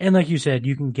 And like you said,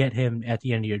 you can get him at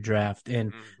the end of your draft,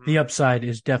 and Hmm. the upside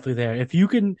is definitely there. If you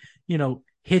can,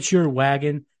 hitch your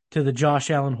wagon to the Josh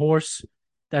Allen horse,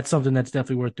 that's something that's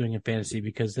definitely worth doing in fantasy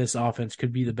because this offense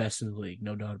could be the best in the league,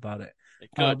 no doubt about it. It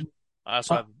could. Um, I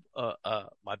also uh, have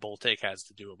my bold take has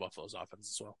to do with Buffalo's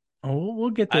offense as well. we'll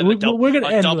get I there. have We're going to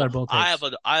a end with our double. bold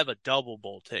takes. I have a double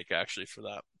bold take actually for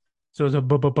that. So it's a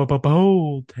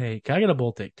bold take. I got a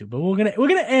bold take too, but we're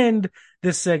gonna end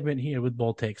this segment here with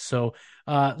bold takes. So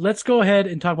let's go ahead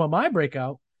and talk about my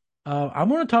breakout. I'm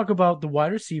going to talk about the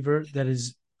wide receiver that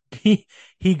is he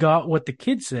got what the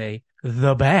kids say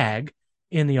the bag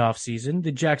in the offseason.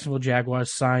 The Jacksonville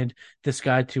Jaguars signed this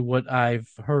guy to what I've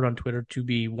heard on Twitter to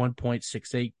be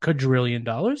 $1.68 quadrillion.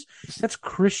 That's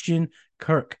Christian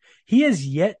Kirk. He has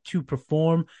yet to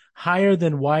perform higher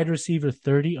than wide receiver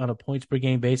 30 on a points per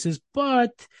game basis,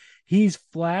 but he's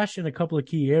flashed in a couple of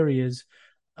key areas.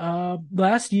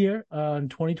 Last year, in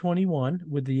 2021,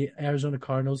 with the Arizona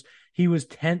Cardinals, he was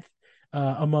 10th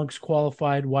amongst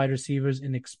qualified wide receivers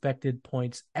in expected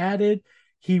points added.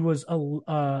 He was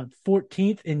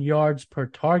 14th in yards per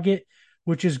target,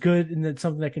 which is good and that's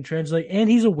something that can translate. And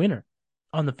he's a winner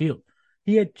on the field.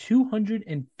 He had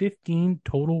 215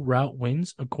 total route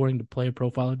wins, according to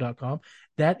playerprofiler.com.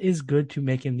 That is good to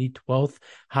make him the 12th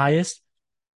highest.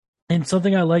 And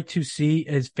something I like to see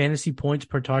is fantasy points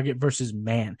per target versus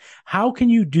man. How can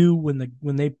you do when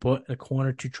they put a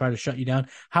corner to try to shut you down?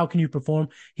 How can you perform?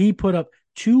 He put up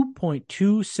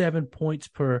 2.27 points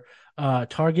per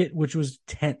target, which was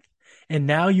 10th. And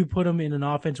now you put him in an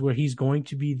offense where he's going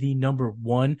to be the number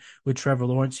one with Trevor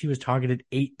Lawrence. He was targeted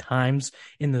 8 times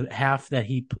in the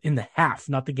half,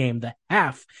 not the game, the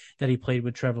half that he played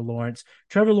with Trevor Lawrence.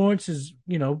 Trevor Lawrence is,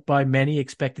 by many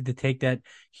expected to take that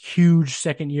huge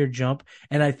second year jump.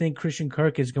 And I think Christian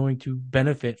Kirk is going to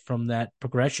benefit from that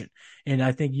progression. And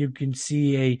I think you can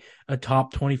see a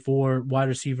top 24 wide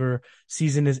receiver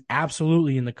season is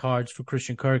absolutely in the cards for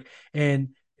Christian Kirk. And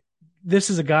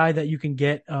this is a guy that you can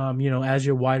get, as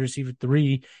your wide receiver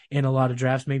 3 in a lot of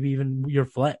drafts, maybe even your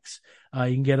flex. You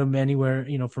can get him anywhere,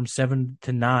 from 7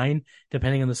 to 9,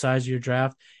 depending on the size of your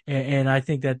draft. And I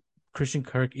think that Christian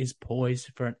Kirk is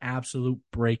poised for an absolute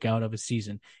breakout of a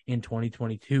season in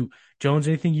 2022. Jones,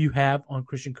 anything you have on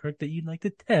Christian Kirk that you'd like to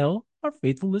tell our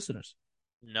faithful listeners?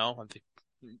 No, I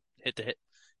think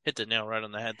hit the nail right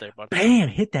on the head there, bud. Bam,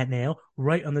 hit that nail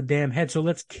right on the damn head. So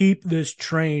let's keep this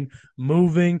train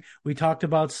moving. We talked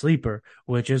about sleeper,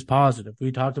 which is positive.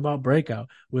 We talked about breakout,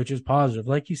 which is positive.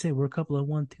 Like you say, we're a couple of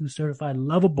 1-2 certified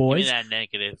lover boys. Give me that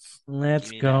negative.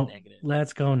 Let's go.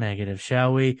 Let's go negative,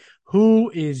 shall we? Who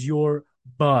is your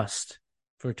bust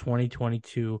for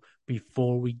 2022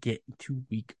 before we get into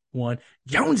week 1?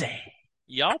 Jonesy.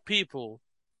 Y'all people,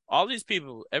 all these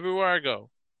people, everywhere I go,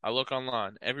 I look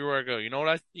online. Everywhere I go, you know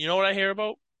what I hear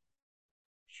about?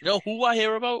 You know who I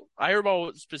hear about? I hear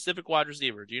about a specific wide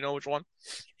receiver. Do you know which one?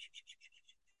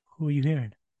 Who are you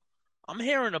hearing? I'm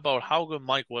hearing about how good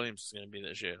Mike Williams is going to be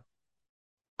this year.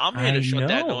 I'm here to shut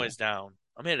that noise down.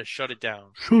 I'm here to shut it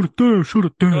down. Shut it down. Shut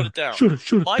it down. Shut it down.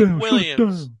 Shut it Mike down.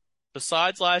 Williams,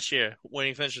 besides last year when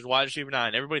he finished as wide receiver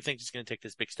 9, everybody thinks he's going to take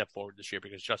this big step forward this year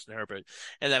because Justin Herbert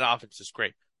and that offense is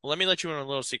great. Well, let me let you in on a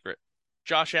little secret.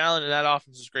 Josh Allen and that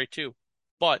offense is great too,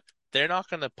 but they're not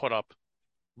going to put up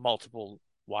multiple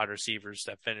wide receivers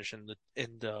that finish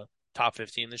in the top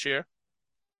 15 this year.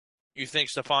 You think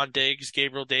Stephon Diggs,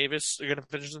 Gabriel Davis are going to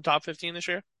finish in the top 15 this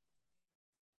year?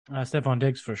 Stephon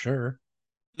Diggs for sure.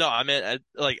 No, I meant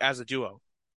like as a duo.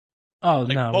 Oh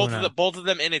like no, both of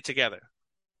them in it together.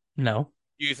 No.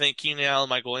 You think Keenan Allen,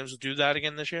 Mike Williams will do that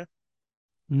again this year?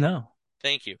 No.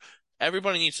 Thank you.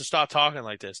 Everybody needs to stop talking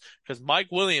like this because Mike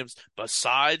Williams,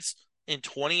 besides in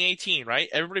 2018, right?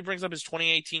 Everybody brings up his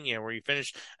 2018 year where he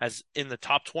finished as in the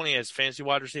top 20 as fantasy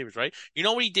wide receivers, right? You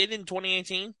know what he did in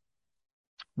 2018?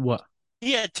 What?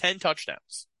 He had 10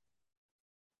 touchdowns.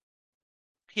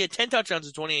 He had 10 touchdowns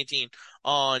in 2018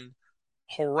 on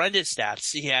horrendous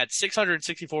stats. He had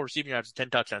 664 receiving yards and 10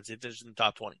 touchdowns. He finished in the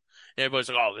top 20. And everybody's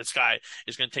like, oh, this guy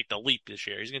is going to take the leap this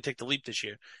year. He's going to take the leap this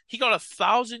year. He got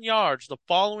 1,000 yards the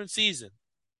following season.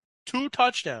 2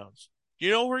 touchdowns.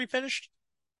 You know where he finished?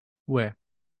 Where?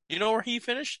 You know where he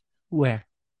finished? Where?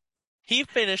 He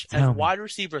finished as wide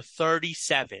receiver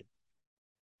 37.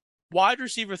 Wide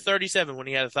receiver 37 when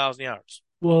he had 1,000 yards.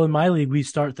 Well, in my league, we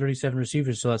start 37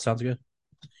 receivers, so that sounds good.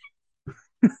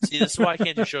 See, this is why I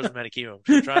can't do shows with Manikium.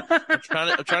 I'm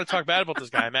trying to talk bad about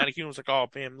this guy. Manikium was like, oh,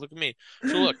 man, look at me.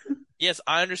 So look, yes,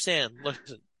 I understand.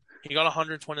 Listen, he got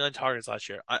 129 targets last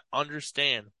year. I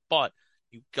understand, but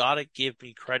you got to give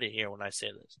me credit here when I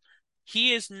say this.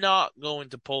 He is not going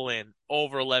to pull in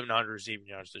over 1,100 receiving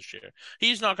yards this year.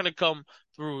 He's not going to come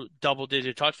through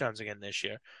double-digit touchdowns again this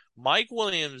year. Mike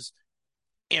Williams,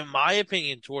 in my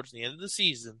opinion, towards the end of the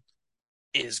season,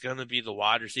 is going to be the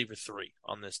wide receiver 3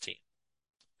 on this team.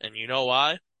 And you know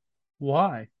why?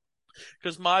 Why?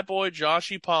 Because my boy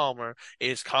Joshy Palmer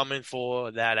is coming for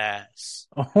that ass.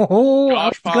 Oh, I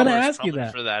was going to ask you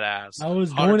that. For that ass. I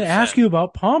was going to ask you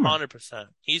about Palmer. 100%.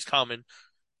 He's coming.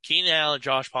 Keenan Allen,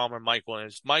 Josh Palmer, Mike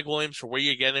Williams. Mike Williams, for where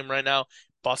you get him right now,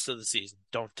 bust of the season.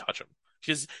 Don't touch him.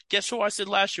 Because guess who I said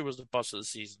last year was the bust of the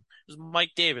season? It was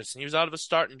Mike Davis, and he was out of a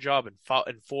starting job in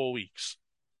 4 weeks.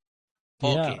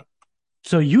 Okay. Yeah.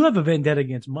 So you have a vendetta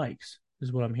against Mike's,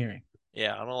 is what I'm hearing.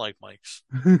 Yeah, I don't like Mike's.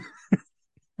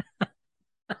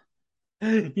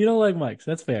 You don't like Mike's.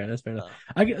 That's fair. That's fair. No.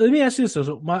 Let me ask you this.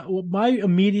 So my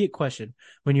immediate question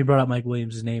when you brought up Mike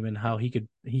Williams' name and how he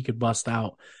could bust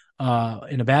out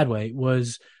in a bad way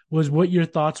was what your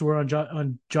thoughts were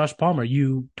on Josh Palmer.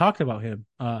 You talked about him.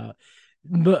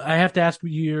 But I have to ask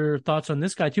your thoughts on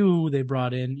this guy too. They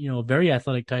brought in, a very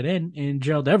athletic tight end in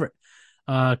Gerald Everett.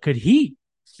 Could he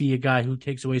be a guy who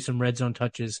takes away some red zone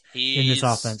touches in this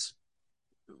offense?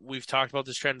 We've talked about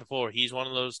this trend before. He's one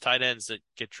of those tight ends that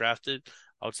get drafted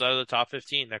outside of the top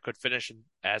 15 that could finish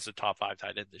as a top 5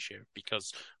 tight end this year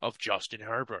because of Justin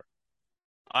Herbert.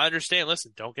 I understand.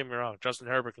 Listen, don't get me wrong. Justin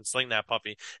Herbert can sling that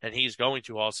puppy, and he's going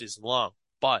to all season long.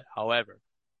 But, however,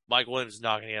 Mike Williams is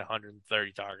not going to get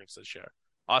 130 targets this year.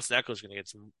 Austin Eckler is going to get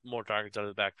some more targets out of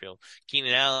the backfield.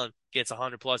 Keenan Allen gets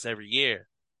 100-plus every year.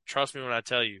 Trust me when I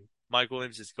tell you, Mike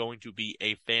Williams is going to be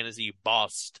a fantasy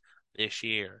bust this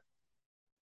year.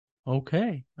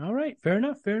 Okay. All right. Fair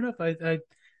enough.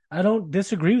 I don't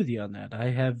disagree with you on that. I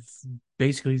have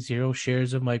basically 0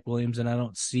 shares of Mike Williams, and I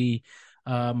don't see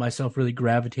myself really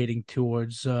gravitating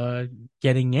towards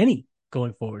getting any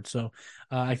going forward. So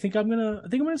I think I'm gonna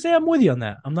say I'm with you on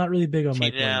that. I'm not really big on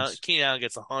Mike Williams. Keenan Allen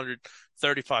gets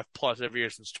 135 plus every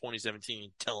year since 2017.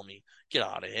 Tell me, get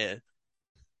out of here.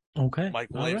 Okay. Mike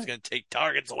Williams is going to take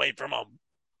targets away from him.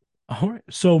 All right.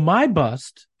 So my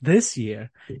bust this year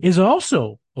is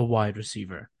also a wide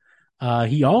receiver.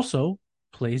 He also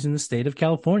plays in the state of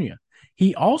California.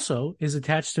 he also is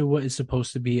attached to what is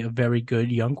supposed to be a very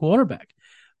good young quarterback.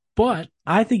 But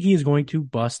I think he is going to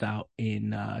bust out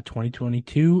in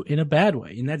 2022 in a bad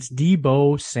way, and that's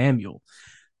Deebo Samuel.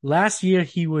 Last year,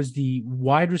 he was the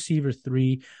wide receiver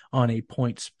 3 on a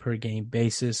points per game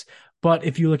basis. But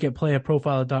if you look at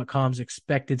playerprofiler.com's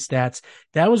expected stats,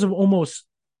 that was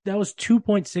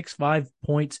 2.65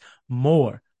 points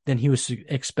more than he was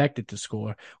expected to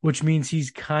score, which means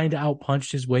he's kind of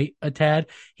outpunched his weight a tad.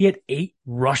 He had 8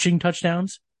 rushing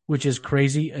touchdowns, which is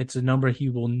crazy. It's a number he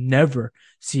will never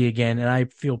see again. And I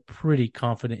feel pretty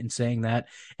confident in saying that.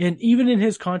 And even in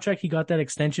his contract, he got that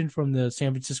extension from the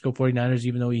San Francisco 49ers,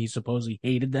 even though he supposedly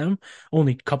hated them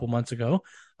only a couple months ago.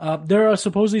 There are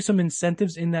supposedly some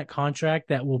incentives in that contract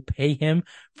that will pay him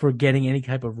for getting any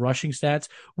type of rushing stats,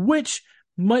 which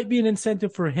might be an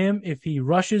incentive for him if he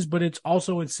rushes, but it's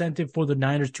also incentive for the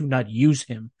Niners to not use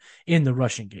him in the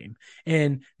rushing game.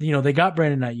 And, they got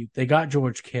Brandon Ayuk, they got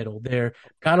George Kittle, they're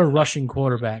got a rushing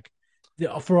quarterback.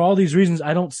 For all these reasons,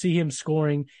 I don't see him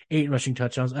scoring 8 rushing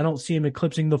touchdowns. I don't see him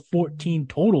eclipsing the 14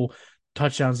 total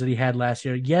touchdowns that he had last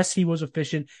year. Yes, he was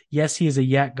efficient. Yes, he is a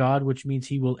yak god, which means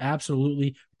he will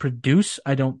absolutely produce.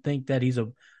 I don't think that he's a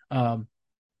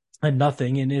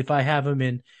nothing. And if I have him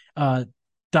in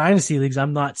dynasty leagues,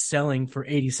 I'm not selling for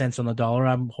 80 cents on the dollar.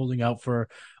 I'm holding out for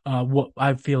what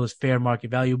I feel is fair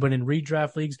market value. But in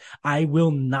redraft leagues, I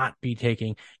will not be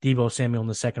taking Deebo Samuel in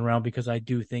the second round because I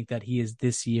do think that he is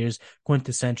this year's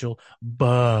quintessential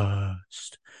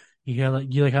bust. You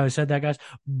like how I said that, guys?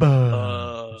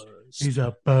 Bust. He's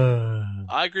a bust.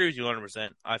 I agree with you 100%.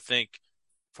 I think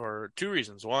for 2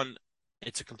 reasons. One,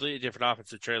 it's a completely different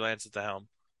offense with Trey Lance at the helm.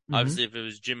 Mm-hmm. Obviously, if it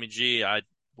was Jimmy G, I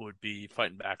would be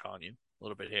fighting back on you a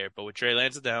little bit here. But with Trey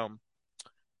Lance at the helm,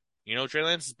 Trey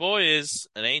Lance's boy is,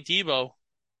 it ain't Tebow.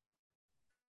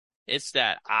 It's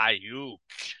that Ayuk.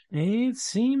 It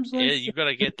seems like You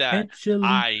gotta get that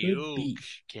Ayuk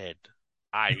kid.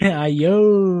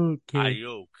 Ayuk.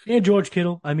 Ayuk. And George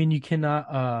Kittle. I mean, you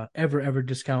cannot ever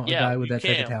discount a guy with that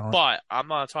type of talent. But I'm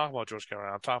not talking about George Kittle.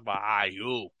 I'm talking about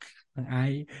Ayuk.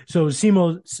 So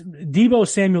Deebo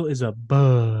Samuel is a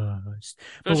bust.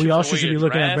 But we also should be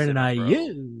looking at Brandon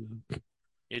Ayuk.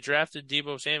 You drafted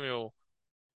Deebo Samuel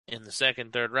in the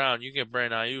second, third round. You get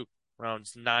Brandon Ayuk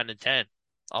rounds 9 and 10.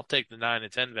 I'll take the 9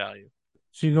 and 10 value.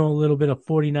 So you're going a little bit of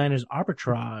 49ers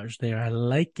arbitrage there. I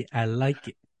like it.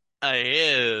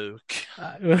 Ayuk.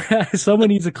 Someone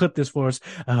needs to clip this for us.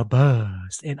 A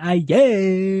bust and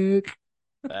Ayuk.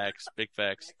 Facts, big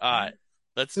facts. All right,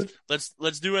 let's do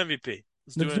MVP.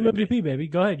 Let's do MVP, baby.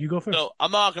 Go ahead. You go first. So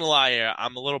I'm not gonna lie here.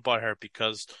 I'm a little butthurt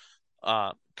because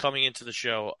coming into the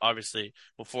show, obviously,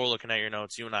 before looking at your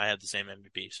notes, you and I had the same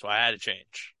MVP, so I had to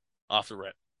change off the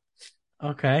rip.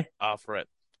 Okay. Off rip.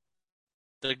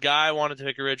 The guy I wanted to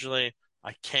pick originally,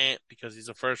 I can't because he's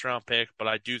a first round pick, but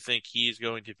I do think he's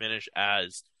going to finish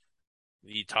as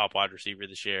the top wide receiver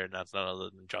this year, and that's none other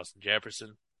than Justin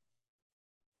Jefferson.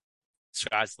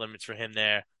 Sky's the limits for him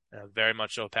there. Very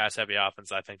much so pass heavy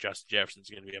offense. I think Justin Jefferson's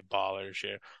going to be a baller this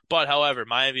year. But however,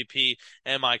 my MVP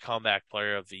and my comeback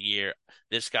player of the year,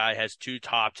 this guy has 2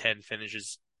 top 10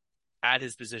 finishes at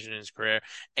his position in his career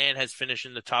and has finished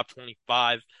in the top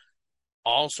 25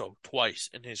 also twice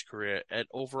in his career at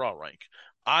overall rank.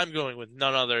 I'm going with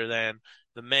none other than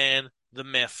the man, the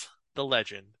myth, the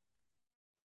legend,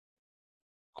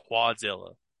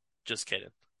 Quadzilla. Just kidding.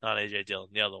 Not AJ Dillon,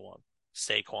 the other one.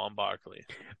 Saquon Barkley.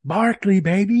 Barkley,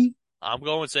 baby. I'm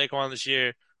going with Saquon this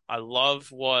year. I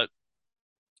love what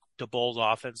the Bulls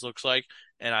offense looks like.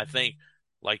 And I think,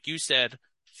 like you said,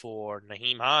 for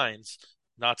Nyheim Hines,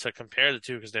 not to compare the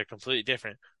two because they're completely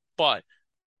different, but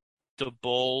the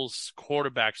Bulls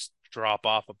quarterbacks drop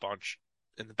off a bunch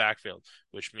in the backfield,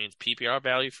 which means PPR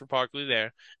value for Barkley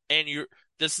there. And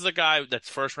this is a guy that's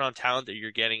first round talent that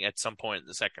you're getting at some point in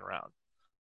the second round.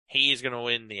 He's going to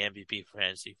win the MVP for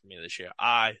fantasy for me this year.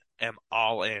 I am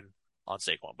all in on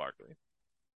Saquon Barkley.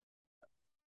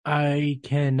 I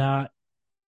cannot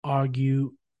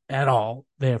argue at all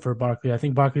there for Barkley. I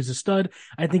think Barkley's a stud.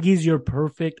 I think he's your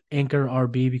perfect anchor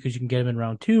RB because you can get him in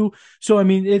round 2. So, I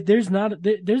mean, there's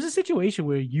a situation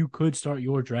where you could start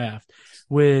your draft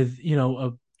with,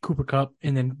 a Cooper Kupp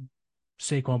and then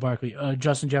Saquon Barkley,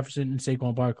 Justin Jefferson and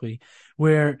Saquon Barkley,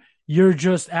 where you're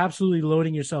just absolutely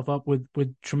loading yourself up with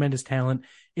tremendous talent.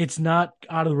 It's not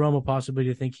out of the realm of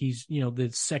possibility to think he's, the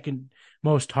second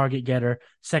most target getter,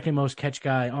 second most catch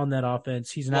guy on that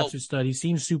offense. He's an absolute stud. He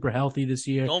seems super healthy this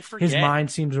year. Don't forget, his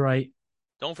mind seems right.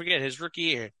 Don't forget his rookie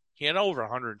year. He had over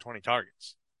 120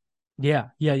 targets. Yeah.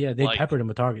 They peppered him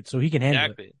with targets, so he can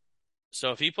handle it.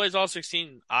 So if he plays all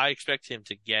 16, I expect him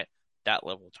to get that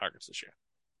level of targets this year.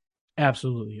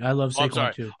 Absolutely. I love Oh, I'm Saquon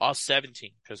sorry, too. all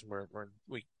 17 because we're in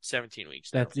week 17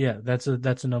 weeks now. That's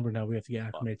a number now we have to get But,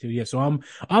 acclimated to. Yeah, so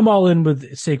I'm all in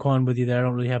with Saquon with you there. I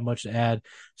don't really have much to add.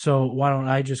 So why don't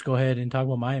I just go ahead and talk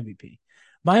about my MVP?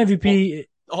 My well, MVP,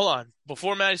 hold on.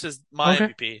 Before Maddie says my okay.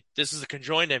 MVP, this is a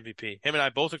conjoined MVP. Him and I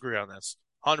both agree on this,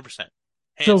 100%, hands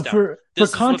So down. for This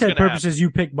is what's content going to happen. purposes,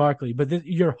 you pick Barkley, but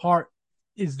your heart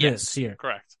is this Yes, here.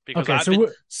 correct. Because Okay, I've so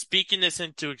been speaking this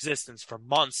into existence for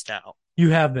months now.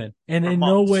 you have been, and For in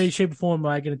no way, months. shape, or form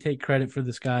am I going to take credit for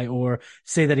this guy or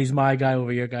say that he's my guy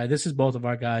over your guy. This is both of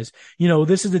our guys.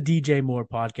 This is a DJ Moore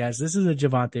podcast. This is a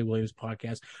Javante Williams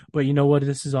podcast. But you know what?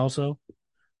 This is also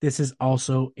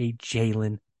a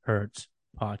Jalen Hurts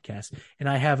podcast, and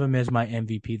I have him as my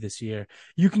MVP this year.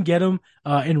 You can get him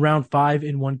in round 5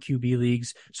 in one QB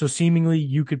leagues, so seemingly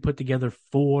you could put together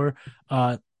 4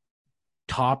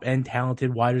 top end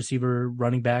talented wide receiver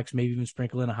running backs, maybe even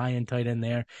sprinkle in a high end tight end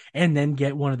there, and then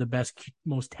get one of the best,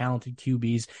 most talented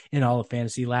QBs in all of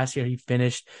fantasy. Last year, he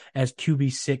finished as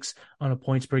QB6 on a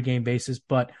points per game basis,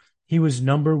 but he was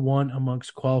number 1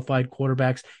 amongst qualified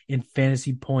quarterbacks in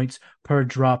fantasy points per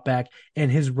dropback,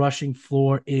 and his rushing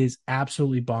floor is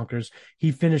absolutely bonkers.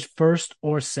 He finished first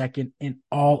or second in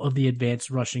all of the advanced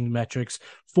rushing metrics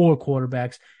for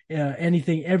quarterbacks.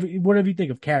 Whatever you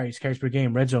think of carries per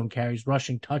game, red zone carries,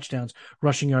 rushing touchdowns,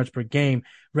 rushing yards per game,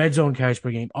 red zone carries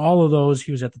per game, all of those,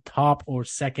 he was at the top or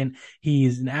second. He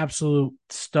is an absolute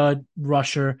stud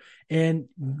rusher. And,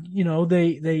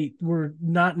 they were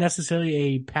not necessarily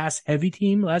a pass heavy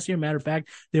team last year. Matter of fact,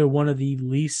 they were one of the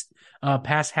least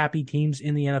pass happy teams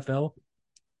in the NFL.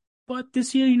 But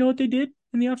this year, you know what they did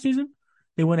in the offseason?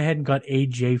 They went ahead and got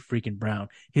AJ freaking Brown,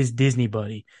 his Disney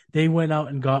buddy. They went out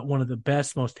and got one of the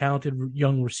best, most talented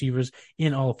young receivers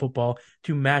in all of football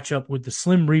to match up with the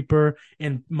Slim Reaper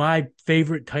and my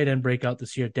favorite tight end breakout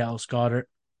this year, Dallas Goedert.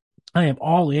 I am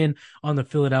all in on the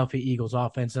Philadelphia Eagles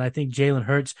offense, and I think Jalen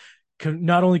Hurts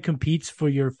not only competes for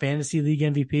your fantasy league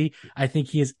MVP, I think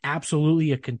he is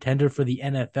absolutely a contender for the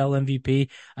NFL MVP.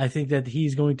 I think that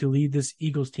he's going to lead this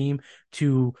Eagles team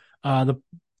to the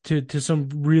to some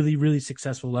really, really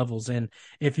successful levels. And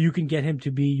if you can get him to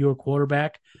be your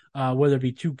quarterback, whether it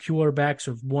be 2 quarterbacks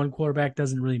or 1 quarterback,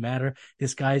 doesn't really matter.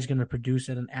 This guy is going to produce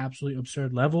at an absolutely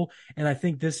absurd level. And I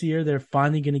think this year they're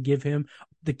finally going to give him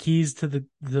the keys to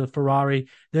the Ferrari.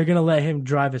 They're going to let him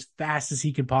drive as fast as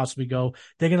he can possibly go.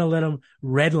 They're going to let him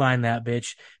redline that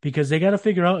bitch because they got to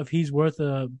figure out if he's worth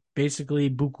basically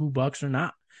buku bucks or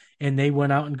not. And they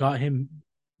went out and got him,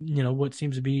 what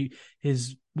seems to be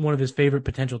one of his favorite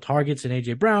potential targets in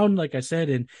AJ Brown, like I said,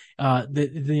 and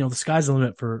the sky's the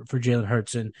limit for Jalen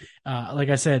Hurts. And like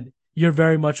I said, you're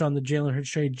very much on the Jalen Hurts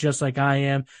trade, just like I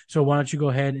am. So why don't you go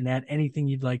ahead and add anything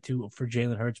you'd like to for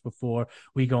Jalen Hurts before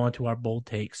we go into our bold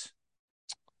takes?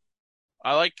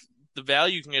 I like the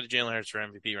value you can get at Jalen Hurts for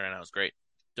MVP right now is great.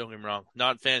 Don't get me wrong.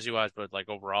 Not fantasy wise, but like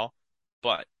overall.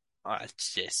 But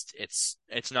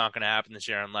it's not going to happen this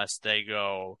year unless they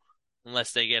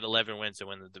get 11 wins and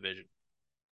win the division.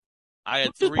 I had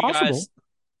Which is three possible. guys.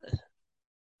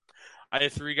 I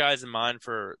had 3 guys in mind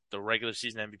for the regular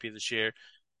season MVP this year.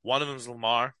 One of them is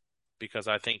Lamar because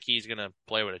I think he's going to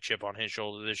play with a chip on his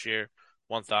shoulder this year,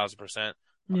 1,000%.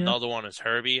 Yeah. Another one is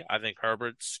Herbie. I think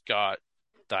Herbert's got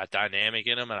that dynamic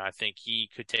in him, and I think he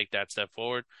could take that step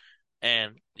forward.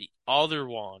 And the other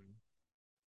one,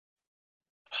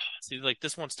 see, like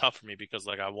this one's tough for me because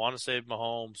like I want to say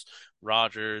Mahomes,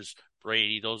 Rodgers,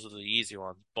 Brady, those are the easy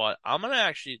ones. But I'm gonna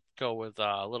actually go with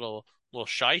a little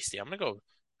shiesty. I'm gonna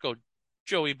go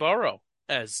Joey Burrow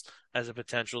as a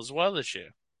potential as well this year.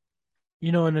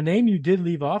 And the name you did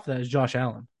leave off that is Josh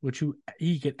Allen, which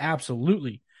he could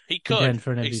absolutely He could. contend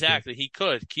for an MVP. Exactly. He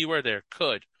could. Keyword there,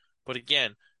 could. But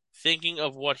again, thinking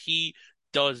of what he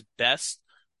does best,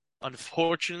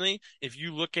 unfortunately, if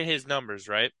you look at his numbers,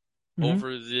 right, Mm-hmm. over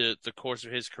the course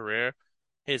of his career,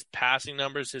 his passing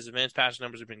numbers, his advanced passing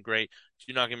numbers have been great.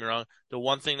 Do not get me wrong. The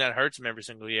one thing that hurts him every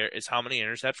single year is how many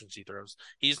interceptions he throws.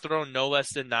 He's thrown no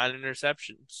less than 9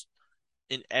 interceptions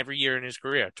in every year in his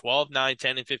career. 12, 9,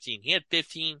 10, and 15. He had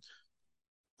 15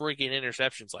 freaking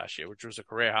interceptions last year, which was a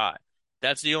career high.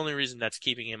 That's the only reason that's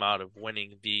keeping him out of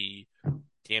winning the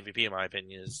MVP, in my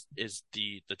opinion, is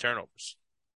the turnovers.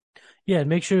 Yeah,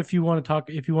 make sure if you want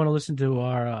to listen to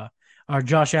our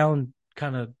Josh Allen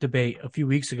kind of debate a few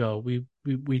weeks ago, we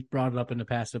brought it up in the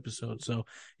past episode. So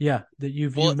yeah, that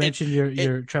Well, you've mentioned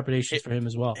your trepidations it for him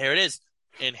as well. here it is,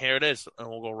 and here it is, and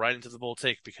we'll go right into the bold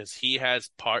take because he has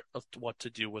part of what to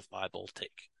do with my bold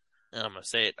take, and I'm gonna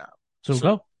say it now. So So,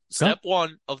 go. step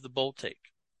one of the bold take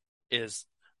is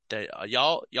that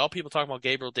y'all people talking about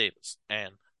Gabriel Davis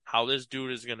and how this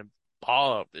dude is gonna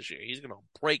ball out this year. He's gonna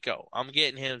break out. I'm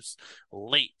getting him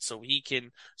late so he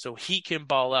can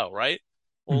ball out, right?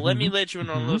 Well, let Mm-hmm. me let you in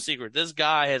on a Mm-hmm. little secret. This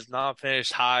guy has not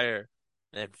finished higher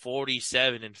than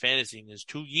 47 in fantasy in his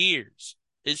 2 years.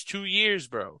 His 2 years,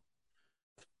 bro.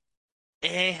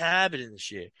 It ain't happening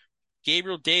this year.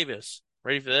 Gabriel Davis,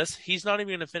 ready for this? He's not even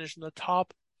going to finish in the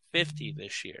top 50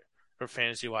 this year for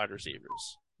fantasy wide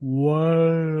receivers.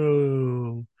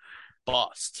 Whoa.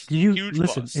 Bust. Do you Huge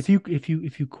listen? bust.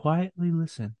 If you quietly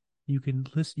listen, you can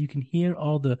listen. You can hear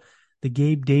all the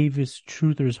Gabe Davis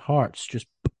truthers' hearts just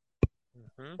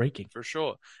hmm breaking. For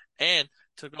sure. And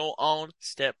to go on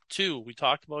step two, we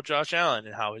talked about Josh Allen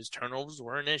and how his turnovers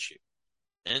were an issue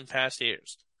in past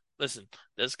years. Listen,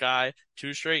 this guy,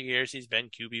 2 straight years, he's been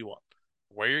QB1.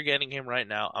 Where you're getting him right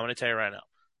now, I'm going to tell you right now.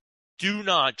 Do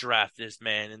not draft this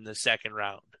man in the second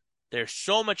round. There's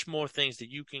so much more things that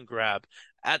you can grab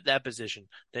at that position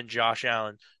than Josh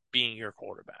Allen being your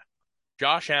quarterback.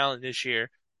 Josh Allen this year,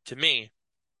 to me,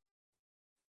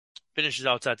 finishes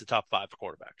outside the top five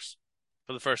quarterbacks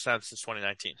for the first time since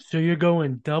 2019. So you're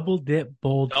going double dip,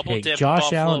 bold Double take. dip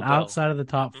Josh Buffalo Allen Bill. outside of the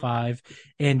top Mhm. five,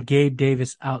 and Gabe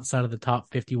Davis outside of the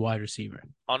top 50 wide receiver.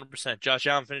 100%. Josh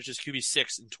Allen finished as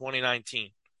QB6 in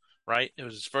 2019, right? It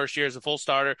was his first year as a full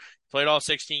starter. Played all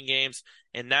 16 games.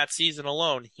 In that season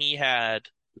alone, he had,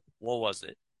 what was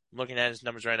it? I'm looking at his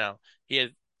numbers right now. He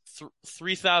had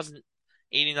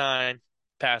 3,089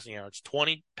 passing yards,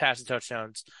 20 passing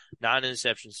touchdowns, 9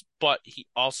 interceptions, but he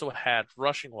also had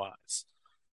rushing wise.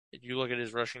 If you look at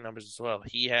his rushing numbers as well,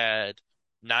 he had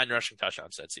 9 rushing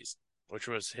touchdowns that season, which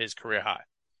was his career high.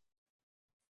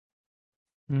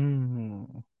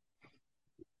 Mm.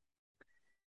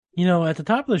 You know, at the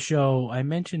top of the show, I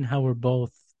mentioned how we're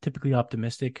both typically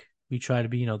optimistic. We try to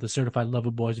be, the certified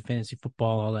lover boys of fantasy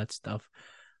football, all that stuff.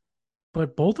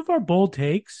 But both of our bold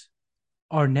takes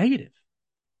are negative.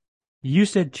 You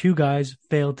said two guys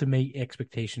failed to meet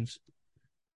expectations.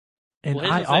 And Well,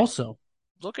 here's I the thing. also,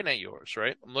 Looking at yours,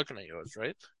 right? I'm looking at yours,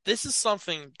 right? This is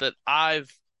something that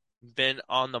I've been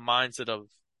on the mindset of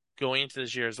going into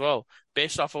this year as well,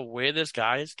 based off of where this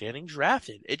guy is getting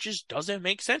drafted. It just doesn't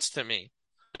make sense to me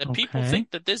that people okay, think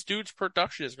that this dude's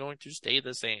production is going to stay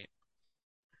the same.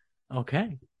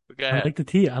 okay. But go I ahead. like the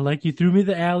T. I like you threw me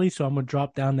the alley, so I'm gonna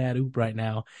drop down that oop right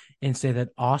now and say that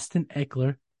Austin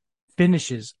Eckler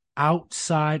finishes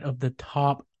outside of the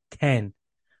top 10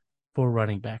 for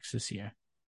running backs this year.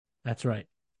 That's right,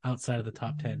 outside of the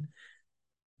top 10.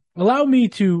 Allow me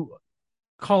to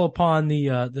call upon the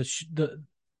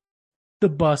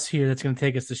bus here that's going to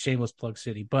take us to Shameless Plug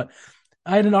City. But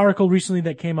I had an article recently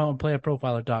that came out on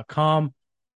playerprofiler.com.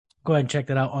 Go ahead and check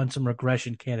that out on some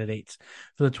regression candidates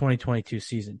for the 2022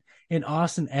 season. And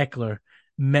Austin Eckler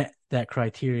met that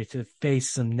criteria to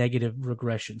face some negative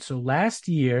regression. So last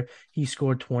year, he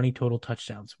scored 20 total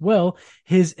touchdowns. Well,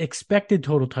 his expected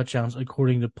total touchdowns,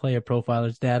 according to Player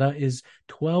Profiler's data, is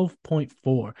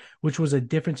 12.4, which was a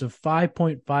difference of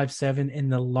 5.57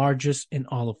 and the largest in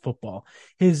all of football.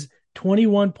 His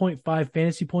 21.5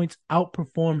 fantasy points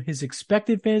outperform his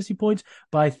expected fantasy points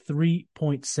by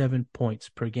 3.7 points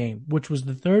per game, which was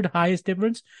the third highest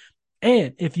difference.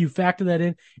 And if you factor that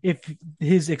in, if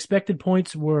his expected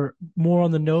points were more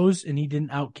on the nose and he didn't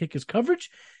outkick his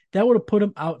coverage, that would have put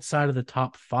him outside of the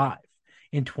top five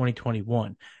in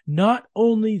 2021. Not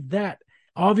only that,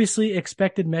 obviously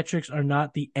expected metrics are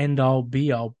not the end all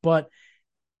be all, but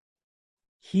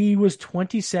he was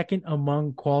 22nd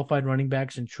among qualified running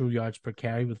backs in true yards per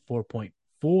carry with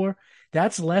 4.4.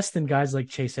 That's less than guys like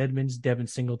Chase Edmonds, Devin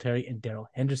Singletary, and Darrell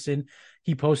Henderson.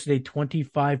 He posted a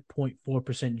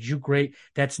 25.4% juke rate.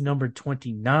 That's number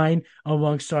 29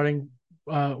 among starting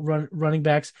running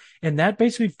backs. And that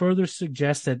basically further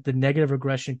suggests that the negative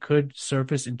regression could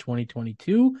surface in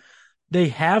 2022. They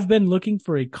have been looking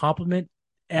for a complement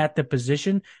at the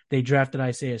position. They drafted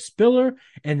Isaiah Spiller,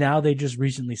 and now they just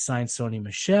recently signed Sony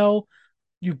Michel.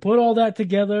 You put all that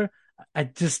together, I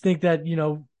just think that,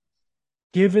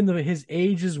 given his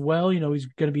age as well, he's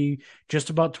going to be just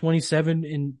about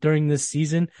 27 during this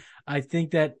season. I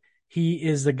think that he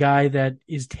is the guy that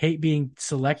is being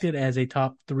selected as a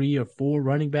top 3 or 4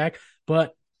 running back,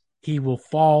 but he will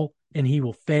fall and he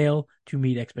will fail to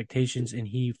meet expectations, and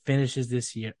he finishes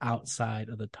this year outside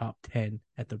of the top 10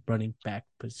 at the running back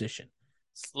position.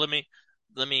 So let me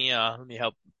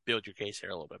help build your case here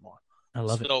a little bit more. I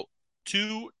love it. So,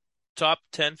 two top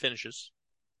 10 finishes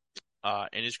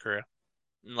in his career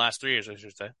in the last 3 years, I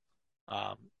should say.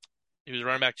 Um, he was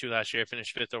running back 2 last year,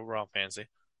 finished fifth overall in fantasy.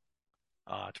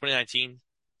 2019,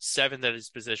 seventh at his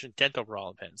position, 10th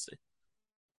overall in fantasy.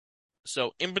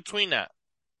 So in between that,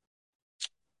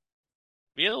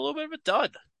 we had a little bit of a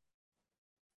dud.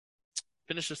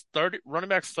 finished as running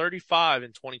back 35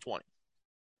 in 2020.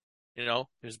 You know,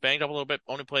 he was banged up a little bit,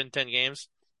 only played in 10 games.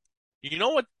 You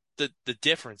know what the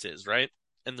difference is, right?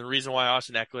 And the reason why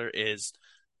Austin Eckler is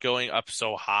going up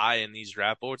so high in these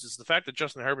draft boards is the fact that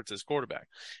Justin Herbert's his quarterback.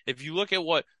 If you look at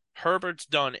what Herbert's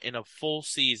done in a full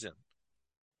season,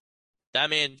 that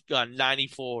man got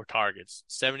 94 targets,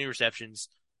 70 receptions,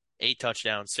 8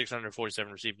 touchdowns,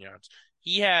 647 receiving yards.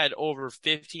 He had over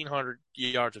 1,500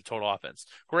 yards of total offense.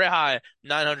 Career high,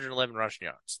 911 rushing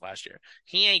yards last year.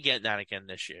 He ain't getting that again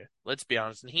this year. Let's be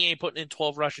honest. And he ain't putting in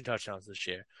 12 rushing touchdowns this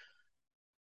year.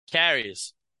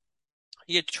 Carries.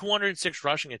 He had 206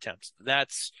 rushing attempts.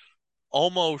 That's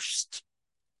almost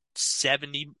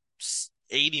 70,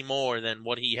 80 more than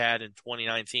what he had in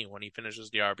 2019 when he finishes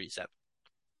the RB7.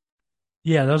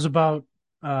 Yeah, that was about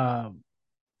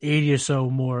 80 or so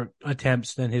more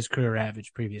attempts than his career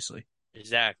average previously.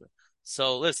 Exactly.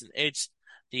 So listen, it's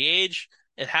the age,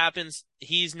 it happens.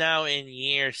 He's now in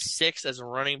year 6 as a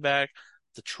running back.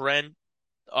 The trend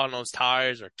on those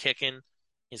tires are kicking.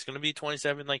 He's going to be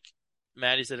 27, like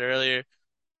Maddie said earlier.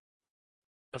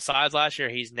 Besides last year,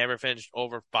 he's never finished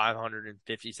over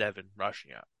 557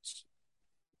 rushing yards.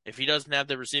 If he doesn't have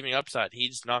the receiving upside,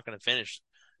 he's not going to finish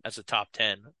as a top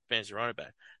 10 fantasy running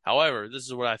back. However, this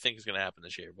is what I think is going to happen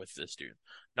this year with this dude.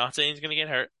 Not saying he's going to get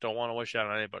hurt. Don't want to wish that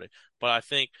on anybody. But I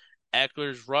think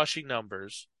Eckler's rushing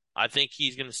numbers, I think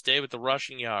he's going to stay with the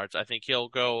rushing yards. I think he'll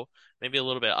go maybe a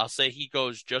little bit. I'll say he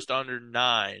goes just under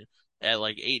 9 at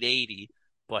like 880,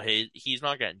 but he's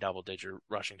not getting double-digit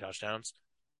rushing touchdowns.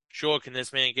 Sure, can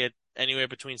this man get anywhere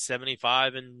between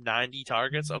 75 and 90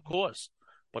 targets? Of course.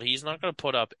 But he's not going to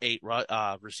put up 8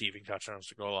 receiving touchdowns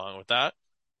to go along with that.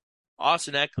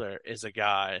 Austin Eckler is a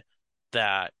guy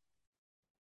that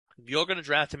if you're going to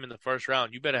draft him in the first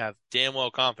round, you better have damn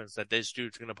well confidence that this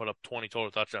dude's going to put up 20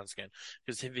 total touchdowns again.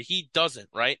 Because if he doesn't,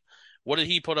 right, what did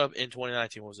he put up in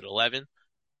 2019? Was it 11?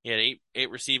 He had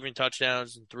eight receiving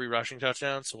touchdowns and 3 rushing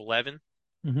touchdowns, so 11.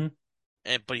 Mm-hmm.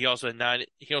 But he also had 9.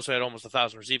 He also had almost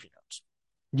 1,000 receiving yards.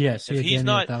 Yes, if he's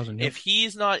not, 1,000, yep. if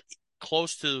he's not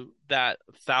close to that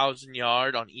 1,000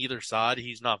 yard on either side,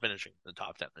 he's not finishing in the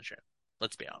top 10 this year.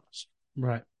 Let's be honest.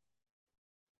 Right.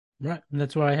 And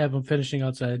that's why I have him finishing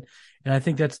outside. And I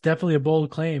think that's definitely a bold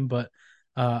claim, but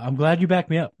I'm glad you backed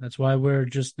me up. That's why we're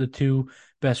just the 2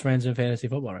 best friends in fantasy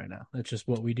football right now. That's just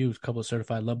what we do. A couple of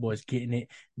certified love boys getting it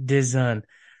done.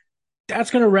 That's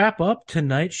going to wrap up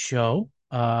tonight's show.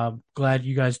 Glad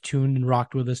you guys tuned and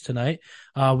rocked with us tonight.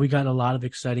 We got a lot of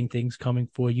exciting things coming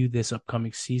for you this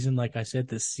upcoming season. Like I said,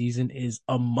 this season is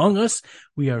among us.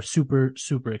 We are super,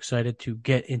 super excited to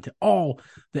get into all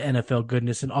the NFL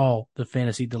goodness and all the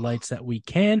fantasy delights that we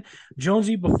can.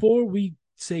 Jonesy, before we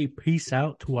say peace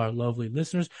out to our lovely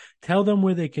listeners, tell them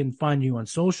where they can find you on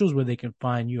socials, where they can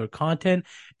find your content,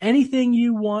 anything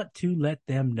you want to let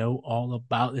them know all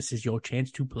about. This is your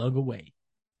chance to plug away.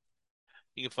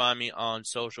 You can find me on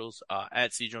socials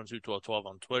at cjones21212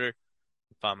 on Twitter. You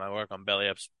can find my work on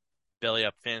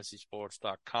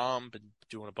bellyupfantasysports.com. Been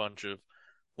doing a bunch of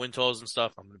win totals and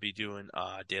stuff. I'm going to be doing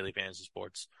daily fantasy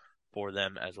sports for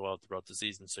them as well throughout the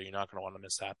season, so you're not going to want to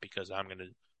miss that because I'm going to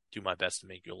do my best to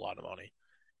make you a lot of money.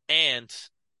 And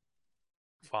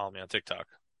follow me on TikTok,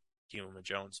 Kiwoman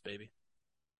Jones, baby.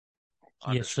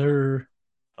 Yes, sir.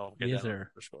 Don't forget that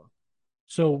underscore.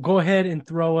 So go ahead and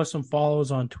throw us some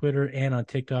follows on Twitter and on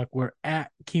TikTok. We're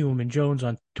at Kiwoman Jones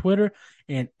on Twitter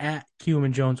and at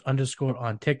Kiwoman Jones _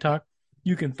 on TikTok.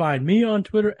 You can find me on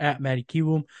Twitter at Matty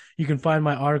Kiwoom. You can find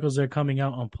my articles that are coming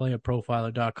out on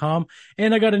playerprofiler.com.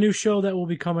 And I got a new show that will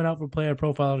be coming out for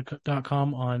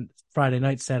playerprofiler.com on Friday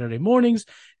night, Saturday mornings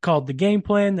called The Game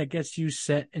Plan that gets you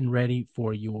set and ready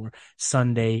for your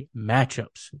Sunday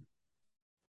matchups.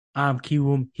 I'm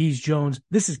Kiwoom. He's Jones.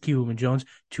 This is Kiwoman Jones.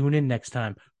 Tune in next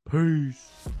time.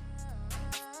 Peace.